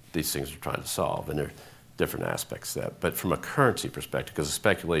these things are trying to solve? And different aspects of that. But from a currency perspective, because of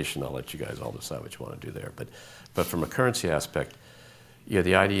speculation, I'll let you guys all decide what you want to do there. But from a currency aspect,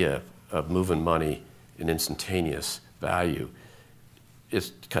 the idea of moving money in instantaneous value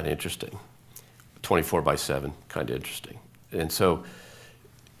is kind of interesting. 24/7, kind of interesting. And so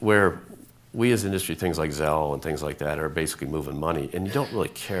where we as industry, things like Zelle and things like that, are basically moving money, and you don't really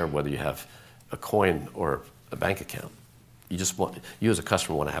care whether you have a coin or a bank account. You as a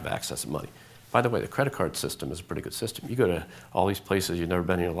customer want to have access to money. By the way, the credit card system is a pretty good system. You go to all these places you've never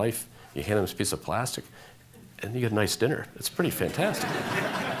been in your life, you hand them this piece of plastic, and you get a nice dinner. It's pretty fantastic.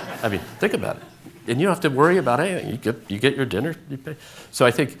 I mean, think about it. And you don't have to worry about anything. You get your dinner, you pay. So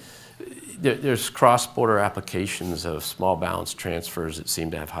I think there's cross-border applications of small balance transfers that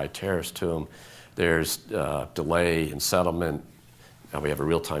seem to have high tariffs to them. There's delay in settlement. Now we have a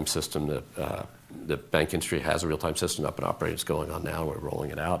real-time system that the bank industry has a real-time system up and operating. It's going on now. We're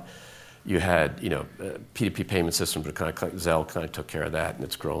rolling it out. You had, P2P payment systems, but Zelle kind of took care of that, and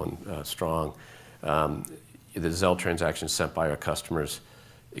it's growing strong. The Zelle transactions sent by our customers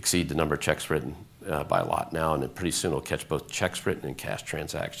exceed the number of checks written by a lot now, and then pretty soon it'll catch both checks written and cash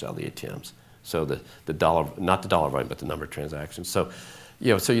transactions out of the ATMs. So the dollar, not the dollar volume, but the number of transactions. So,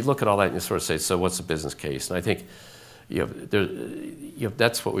 so you look at all that and you sort of say, so what's the business case? And I think,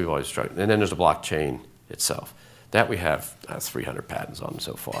 that's what we've always struggled. And then there's the blockchain itself. That we have 300 patents on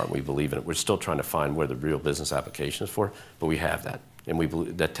so far, and we believe in it. We're still trying to find where the real business application is for, but we have that. And we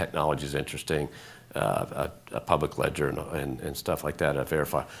believe that technology is interesting, a public ledger and stuff like that,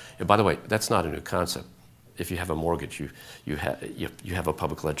 verify. And by the way, that's not a new concept. If you have a mortgage, you have a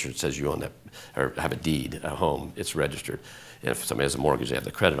public ledger that says you own that, or have a deed, a home, it's registered. And if somebody has a mortgage, they have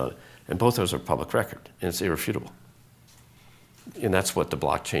the credit on it. And both those are public record, and it's irrefutable. And that's what the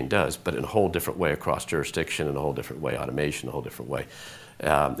blockchain does, but in a whole different way across jurisdiction, in a whole different way, automation, a whole different way.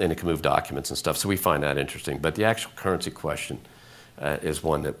 And it can move documents and stuff, so we find that interesting. But the actual currency question is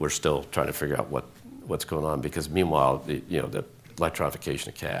one that we're still trying to figure out what's going on, because meanwhile, the electronification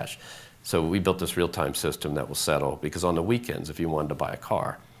of cash. So we built this real-time system that will settle, because on the weekends, if you wanted to buy a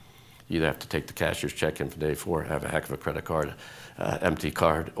car, you'd have to take the cashier's check in for day 4, have a heck of a credit card, empty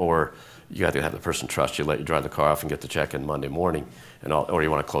card, or you have to have the person trust you, let you drive the car off and get the check in Monday morning, or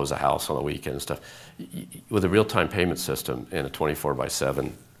you want to close the house on the weekend and stuff. With a real-time payment system and a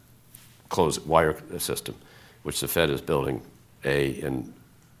 24/7 closed wire system, which the Fed is building A and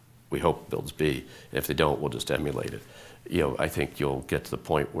we hope builds B. And if they don't, we'll just emulate it. I think you'll get to the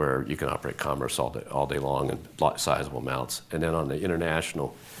point where you can operate commerce all day long in sizable amounts. And then on the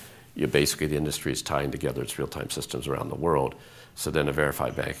international, basically the industry is tying together its real-time systems around the world. So then a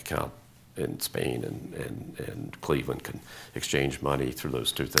verified bank account in Spain and Cleveland can exchange money through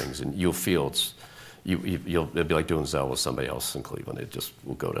those two things, and you'll feel it'll be like doing Zelle with somebody else in Cleveland. It just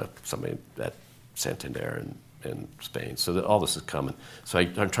will go to somebody at Santander in Spain. So all this is coming. So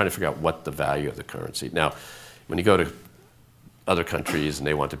I'm trying to figure out what the value of the currency. Now, when you go to other countries and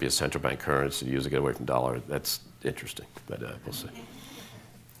they want to be a central bank currency to use to get away from dollar, that's interesting, but we'll see.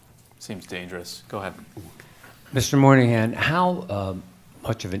 Seems dangerous. Go ahead. Mr. Moynihan, how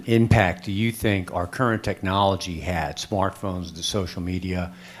much of an impact do you think our current technology had, smartphones, the social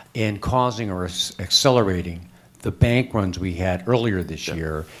media, in causing or accelerating the bank runs we had earlier this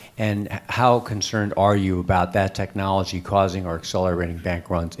year? And how concerned are you about that technology causing or accelerating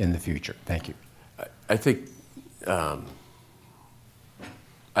bank runs in the future? Thank you. I think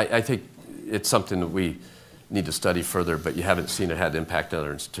I think it's something that we need to study further, but you haven't seen it had impact on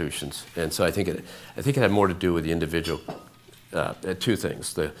other institutions. And so I think it had more to do with the individual. Two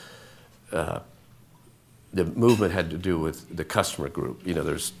things. The movement had to do with the customer group.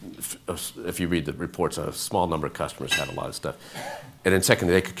 If you read the reports, a small number of customers had a lot of stuff. And then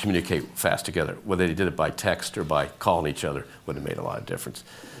secondly, they could communicate fast together. Whether they did it by text or by calling each other would have made a lot of difference.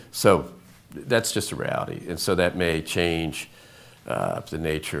 So that's just a reality. And so that may change the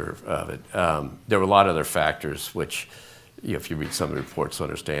nature of it. There were a lot of other factors which, if you read some of the reports, to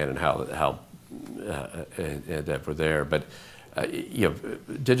understand and how that were there. But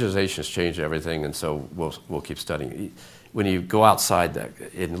digitization has changed everything, and so we'll keep studying. When you go outside that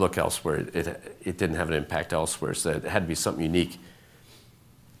and look elsewhere, it didn't have an impact elsewhere. So it had to be something unique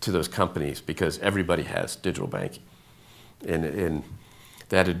to those companies, because everybody has digital banking, and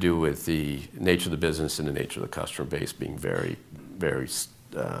that had to do with the nature of the business and the nature of the customer base being very, very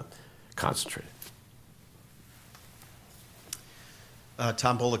concentrated.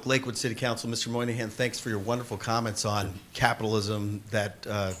 Tom Bullock, Lakewood City Council. Mr. Moynihan, thanks for your wonderful comments on capitalism that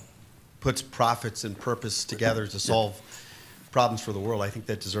puts profits and purpose together to solve problems for the world. I think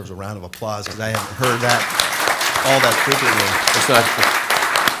that deserves a round of applause, because I haven't heard that all that frequently.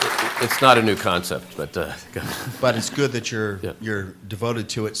 It's not a new concept, but But it's good that you're devoted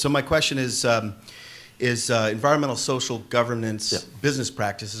to it. So my question is environmental social governance business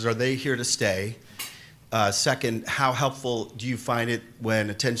practices, are they here to stay? Second, how helpful do you find it when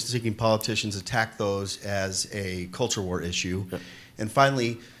attention-seeking politicians attack those as a culture war issue? And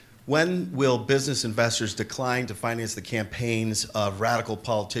finally, when will business investors decline to finance the campaigns of radical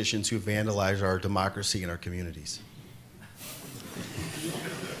politicians who vandalize our democracy and our communities?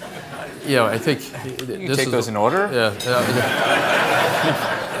 I think You can take those in order?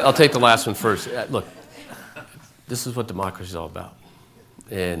 I'll take the last one first. Look, this is what democracy is all about.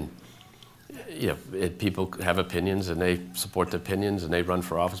 And people have opinions, and they support the opinions, and they run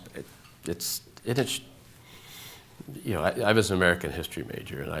for office. I was an American history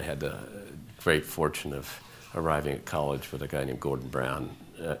major, and I had the great fortune of arriving at college with a guy named Gordon Wood.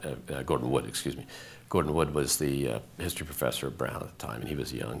 Gordon Wood was the history professor at Brown at the time, and he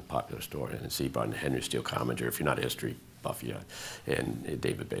was a young, popular historian. And so he brought in Henry Steele Commager, if you're not a history buff, and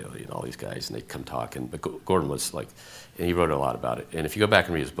David Bailey and all these guys, and they'd come talk. But Gordon was and he wrote a lot about it. And if you go back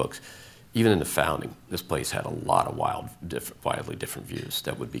and read his books, even in the founding, this place had a lot of wildly different views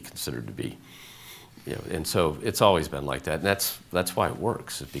that would be considered to be, and so it's always been like that. And that's why it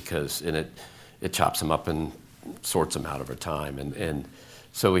works, is because it chops them up and sorts them out over time. And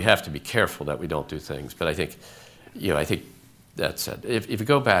so we have to be careful that we don't do things. But I think that said, if you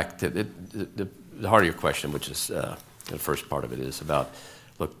go back to the heart of your question, which is the first part of it, is about,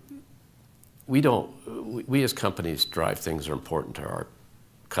 look, we as companies drive things that are important to our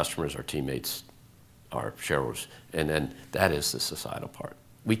customers, our teammates, our shareholders, and then that is the societal part.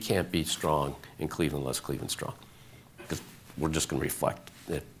 We can't be strong in Cleveland unless Cleveland's strong, because we're just going to reflect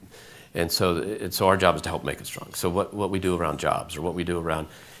it. And so our job is to help make it strong. So what we do around jobs, or what we do around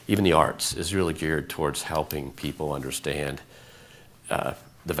even the arts, is really geared towards helping people understand the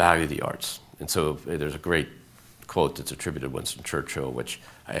value of the arts. And so there's a great quote that's attributed to Winston Churchill, which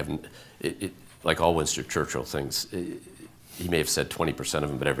I haven't, like all Winston Churchill things, he may have said 20% of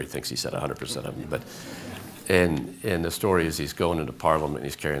them, but everybody thinks he said 100% of them. And the story is he's going into Parliament, and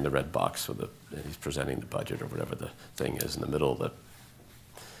he's carrying the red box and he's presenting the budget or whatever the thing is in the middle of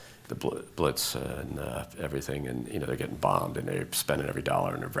the blitz and everything, and they're getting bombed, and they're spending every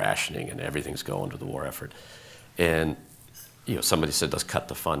dollar, and they're rationing, and everything's going to the war effort. And somebody said, let's cut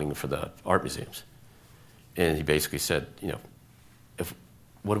the funding for the art museums. And he basically said,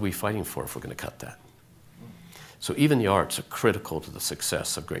 what are we fighting for if we're going to cut that? So even the arts are critical to the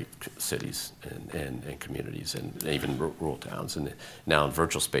success of great cities and communities, and even rural towns. And now in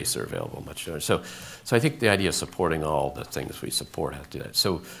virtual space they're available much sooner. So I think the idea of supporting all the things we support has to do that.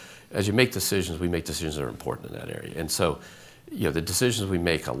 So as you make decisions, we make decisions that are important in that area. And so the decisions we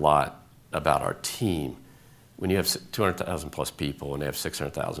make a lot about our team, when you have 200,000 plus people and they have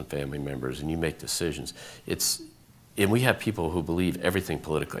 600,000 family members, and you make decisions, and we have people who believe everything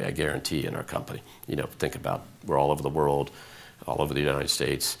politically, I guarantee, in our company. Think about, we're all over the world, all over the United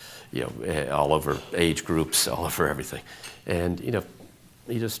States, all over age groups, all over everything. And, you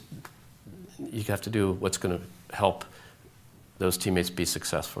have to do what's going to help those teammates be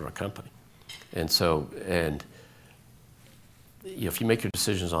successful in our company. And so, if you make your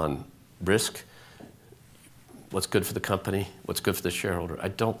decisions on risk, what's good for the company, what's good for the shareholder, I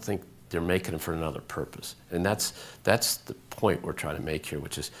don't think they're making it for another purpose. And that's the point we're trying to make here,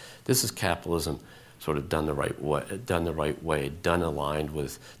 which is, this is capitalism sort of done the right way, done aligned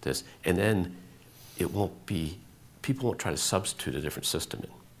with this. And then people won't try to substitute a different system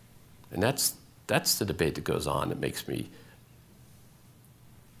in. And that's the debate that goes on that makes me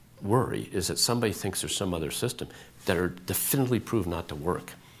worry, is that somebody thinks there's some other system that are definitively proved not to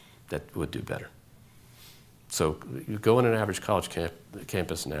work that would do better. So you go in an average college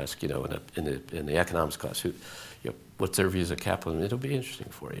campus and ask, in the economics class, what's their views of capitalism? It'll be interesting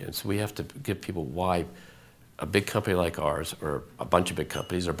for you. And so we have to give people why a big company like ours, or a bunch of big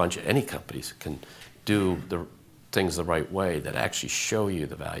companies, or a bunch of any companies, can do the things the right way that actually show you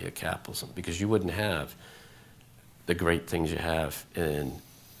the value of capitalism. Because you wouldn't have the great things you have in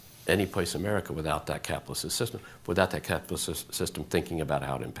any place in America without that capitalist system, without that capitalist system thinking about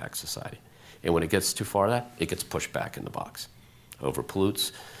how it impacts society. And when it gets too far that, it gets pushed back in the box. Over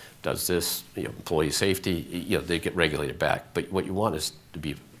pollutes, does this, employee safety, they get regulated back. But what you want is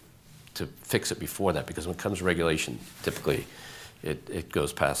to fix it before that, because when it comes to regulation, typically it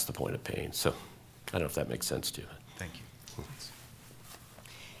goes past the point of pain. So I don't know if that makes sense to you. Thank you.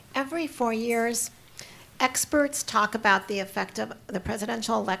 Every 4 years, experts talk about the effect of the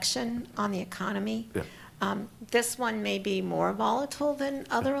presidential election on the economy. Yeah. This one may be more volatile than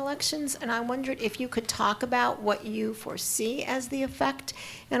other elections, and I wondered if you could talk about what you foresee as the effect,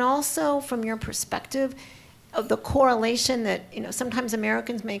 and also from your perspective of the correlation that, sometimes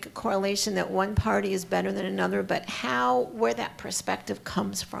Americans make a correlation that one party is better than another, but where that perspective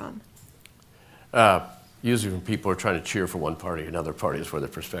comes from. Usually when people are trying to cheer for one party, another party is where the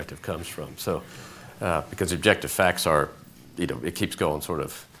perspective comes from. So, because objective facts are, it keeps going sort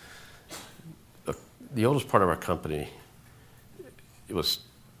of. The oldest part of our company, it was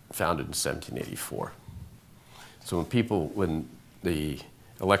founded in 1784. So when the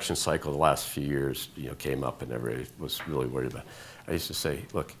election cycle the last few years, came up and everybody was really worried about it, I used to say,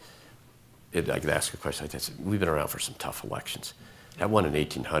 look, I could ask a question like this. We've been around for some tough elections. That one in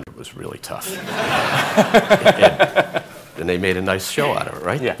 1800 was really tough. and they made a nice show out of it,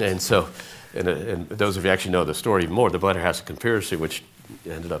 right? Yeah. And so, and those of you who actually know the story even more, the Blennerhassett conspiracy, which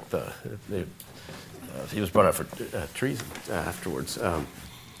ended up, he was brought up for treason afterwards.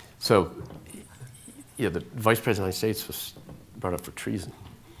 So, the Vice President of the United States was brought up for treason.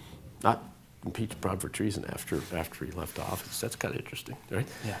 Not impeached, brought up for treason after he left office. That's kind of interesting, right?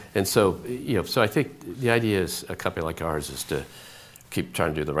 Yeah. And so, so I think the idea is a company like ours is to keep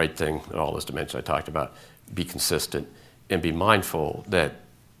trying to do the right thing in all those dimensions I talked about, be consistent, and be mindful that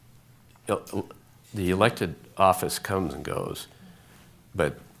the elected office comes and goes,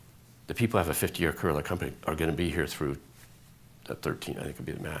 but the people who have a 50-year career in the company are going to be here through 13, I think would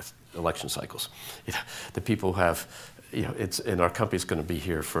be the math, election cycles. The people who have, and our company's going to be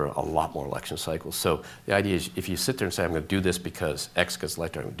here for a lot more election cycles. So the idea is if you sit there and say, I'm going to do this because X gets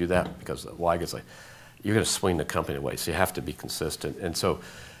elected, I'm going to do that because Y gets elected, you're going to swing the company away. So you have to be consistent. And so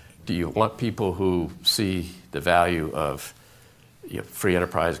do you want people who see the value of free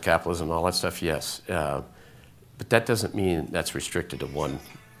enterprise, capitalism, all that stuff? Yes. But that doesn't mean that's restricted to one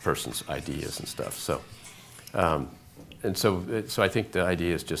person's ideas and stuff. So, so I think the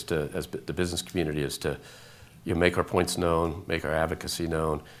idea is just as the business community is to make our points known, make our advocacy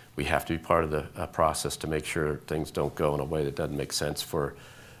known. We have to be part of the process to make sure things don't go in a way that doesn't make sense for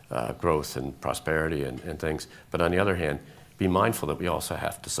growth and prosperity and things. But on the other hand, be mindful that we also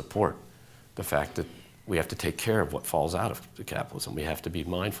have to support the fact that we have to take care of what falls out of the capitalism. We have to be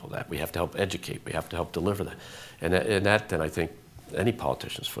mindful of that. We have to help educate. We have to help deliver that. And that then I think any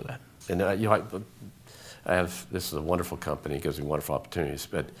politicians for that. And I have, this is a wonderful company, it gives me wonderful opportunities,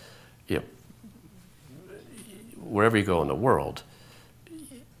 but wherever you go in the world,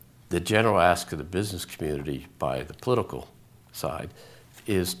 the general ask of the business community by the political side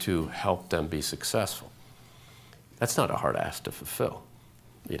is to help them be successful. That's not a hard ask to fulfill,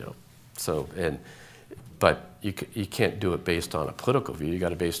 So, but you can't do it based on a political view. You got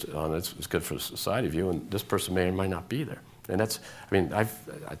to base it on it's good for the society view, and this person may or might not be there. And that's, I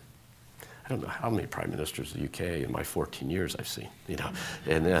don't know how many prime ministers of the UK in my 14 years I've seen,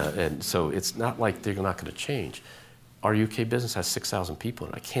 and so it's not like they're not going to change. Our UK business has 6,000 people,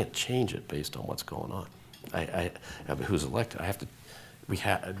 and I can't change it based on what's going on. Who's elected?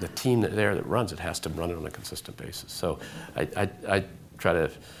 The team that runs it has to run it on a consistent basis. So I try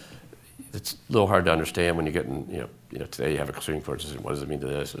to. It's a little hard to understand when you get in, today you have a Supreme Court decision, what does it mean to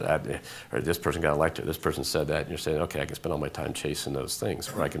this or that, or this person got elected, this person said that, and you're saying, okay, I can spend all my time chasing those things,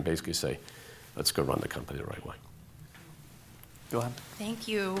 or I can basically say, let's go run the company the right way. Go ahead. Thank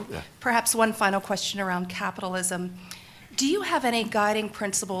you. Yeah. Perhaps one final question around capitalism. Do you have any guiding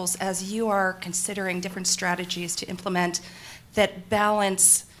principles as you are considering different strategies to implement that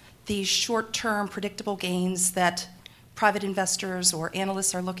balance these short-term predictable gains that private investors or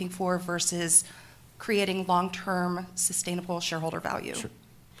analysts are looking for versus creating long-term sustainable shareholder value? Sure.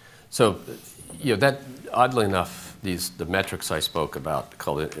 So, that oddly enough, the metrics I spoke about,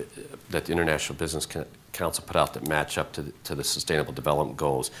 that the International Business Council put out that match up to the Sustainable Development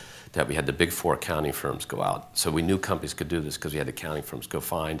Goals, that we had the big four accounting firms go out. So we knew companies could do this because we had accounting firms go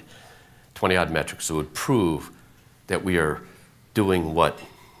find 20-odd metrics that would prove that we are doing what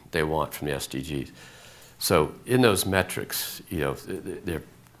they want from the SDGs. So in those metrics, they're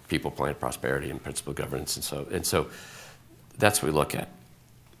people, planet, prosperity, and principal governance, and so that's what we look at.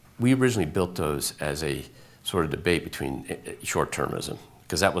 We originally built those as a sort of debate between short-termism,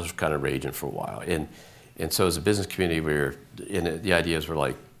 because that was kind of raging for a while, and so as a business community, the ideas were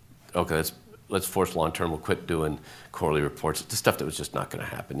like, okay, let's force long-term. We'll quit doing quarterly reports. The stuff that was just not going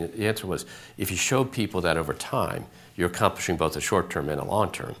to happen. The answer was, if you show people that over time you're accomplishing both a short-term and a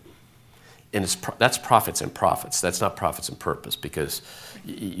long-term. And that's profits and profits. That's not profits and purpose, because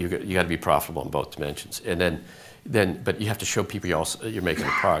you got to be profitable in both dimensions. And but you have to show people you're making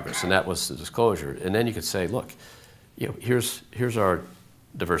progress, and that was the disclosure. And then you could say, look, here's our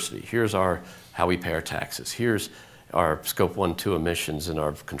diversity. Here's how we pay our taxes. Here's our scope 1, 2 emissions and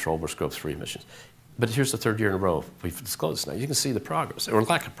our controllable scope 3 emissions. But here's the third year in a row we've disclosed now. You can see the progress, or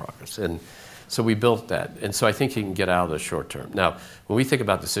lack of progress. And so we built that. And so I think you can get out of the short term. Now, when we think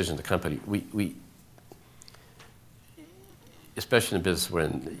about decisions of the company, we especially in business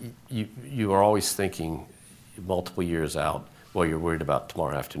when you are always thinking multiple years out while you're worried about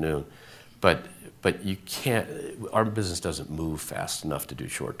tomorrow afternoon. But you can't, our business doesn't move fast enough to do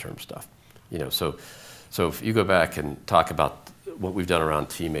short-term stuff. So if you go back and talk about what we've done around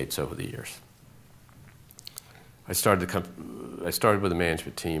teammates over the years. I started with a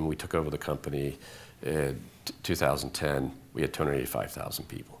management team. We took over the company in 2010. We had 285,000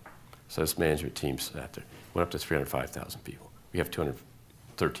 people. So this management team sat there, went up to 305,000 people. We have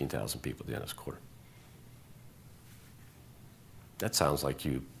 213,000 people at the end of this quarter. That sounds like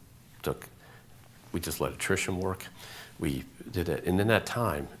we just let attrition work. We did it, and in that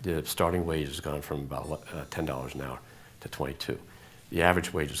time, the starting wage has gone from about $10 an hour to $22. The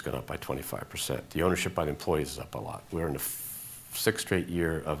average wage has gone up by 25%. The ownership by the employees is up a lot. We're in the 6th straight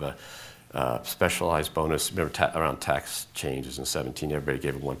year of a specialized bonus. Remember around tax changes in 2017, everybody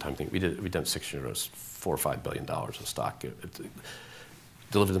gave a one-time thing. We've done 6 years, $4 or $5 billion of stock.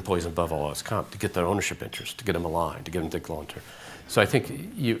 Deliver the employees above all else comp to get their ownership interest, to get them aligned, to get them to think long-term. So I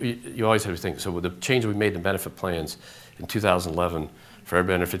think you always have to think. So with the change we made in benefit plans in 2011, for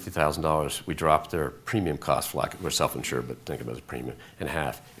everybody under $50,000, we dropped their premium cost, we're self-insured, but think of it as a premium, in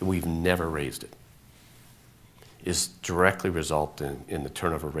half. And we've never raised it. It's directly resulting in the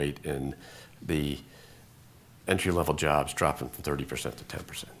turnover rate in the entry-level jobs dropping from 30% to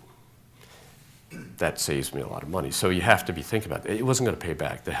 10%. That saves me a lot of money. So you have to be thinking about it. It wasn't going to pay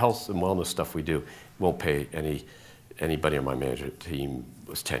back. The health and wellness stuff we do won't pay anybody on my management team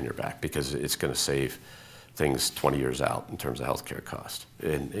was tenure back because it's going to save things 20 years out in terms of healthcare cost.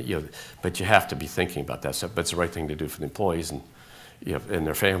 But you have to be thinking about that stuff. But it's the right thing to do for the employees and and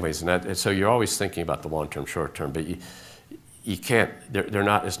their families and so you're always thinking about the long-term, short-term. But you can't. They're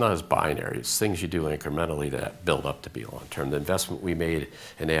not. It's not as binary. It's things you do incrementally that build up to be long-term. The investment we made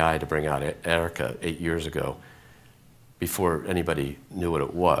in AI to bring out Erica 8 years ago, before anybody knew what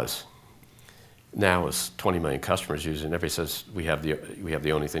it was. Now it's 20 million customers using it. Everybody says we have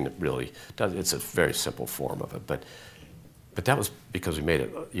the only thing that really does. It's a very simple form of it, but that was because we made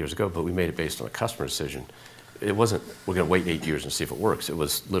it years ago. But we made it based on a customer decision. It wasn't we're going to wait 8 years and see if it works. It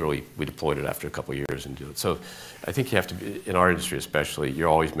was literally we deployed it after a couple of years and do it. So I think you have to be, in our industry especially, you're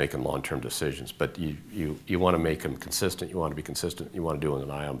always making long-term decisions, but you want to make them consistent. You want to be consistent. You want to do it with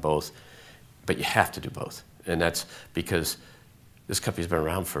an eye on both, but you have to do both, and that's because this company's been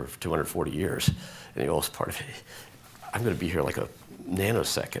around for 240 years, and the oldest part of it, I'm going to be here like a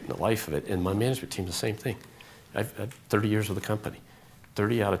nanosecond in the life of it, and my management team's the same thing. I've 30 years with the company.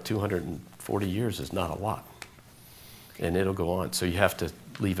 30 out of 240 years is not a lot, and it'll go on. So you have to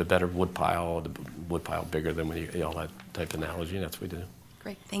leave a better woodpile, the woodpile bigger than when you all that type of analogy, and that's what we do.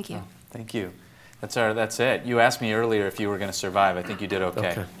 Great, thank you. Oh, thank you. That's it. You asked me earlier if you were going to survive. I think you did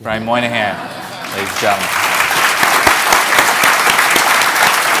okay. Brian Moynihan, ladies and gentlemen.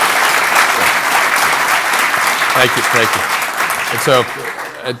 Thank you. And so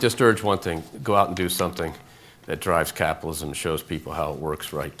I just urge one thing, go out and do something that drives capitalism and shows people how it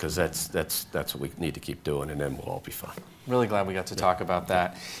works right, because that's what we need to keep doing, and then we'll all be fine. Really glad we got to talk about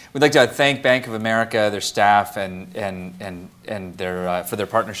that. We'd like to thank Bank of America, their staff, and their for their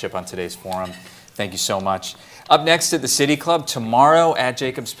partnership on today's forum. Thank you so much. Up next at the City Club tomorrow at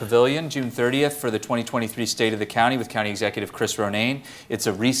Jacobs Pavilion, June 30th, for the 2023 State of the County with County Executive Chris Ronayne. It's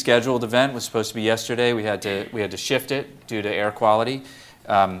a rescheduled event. It was supposed to be yesterday. We had to shift it due to air quality,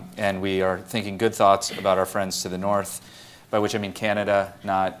 and we are thinking good thoughts about our friends to the north, by which I mean Canada,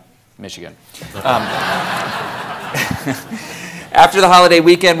 not Michigan. After the holiday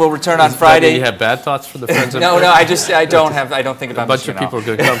weekend, we'll return on Friday. You have bad thoughts for the friends of No, I don't think about a bunch Michigan of people are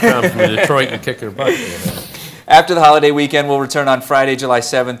going to come down from Detroit and kick their butt. After the holiday weekend, we'll return on Friday, July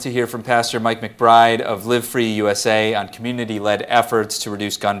 7th, to hear from Pastor Mike McBride of Live Free USA on community-led efforts to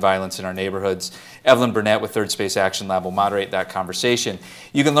reduce gun violence in our neighborhoods. Evelyn Burnett with Third Space Action Lab will moderate that conversation.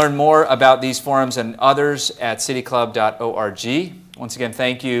 You can learn more about these forums and others at cityclub.org. Once again,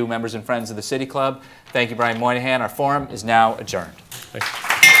 thank you, members and friends of the City Club. Thank you, Brian Moynihan. Our forum is now adjourned. Thanks.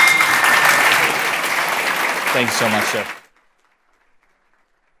 Thank you so much, sir.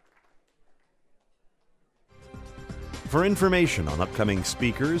 For information on upcoming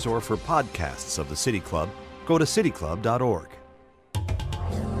speakers or for podcasts of the City Club, go to cityclub.org.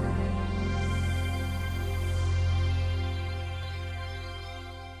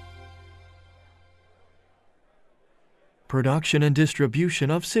 Production and distribution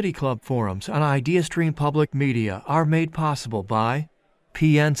of City Club forums on IdeaStream Public Media are made possible by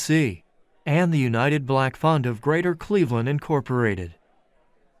PNC and the United Black Fund of Greater Cleveland, Incorporated.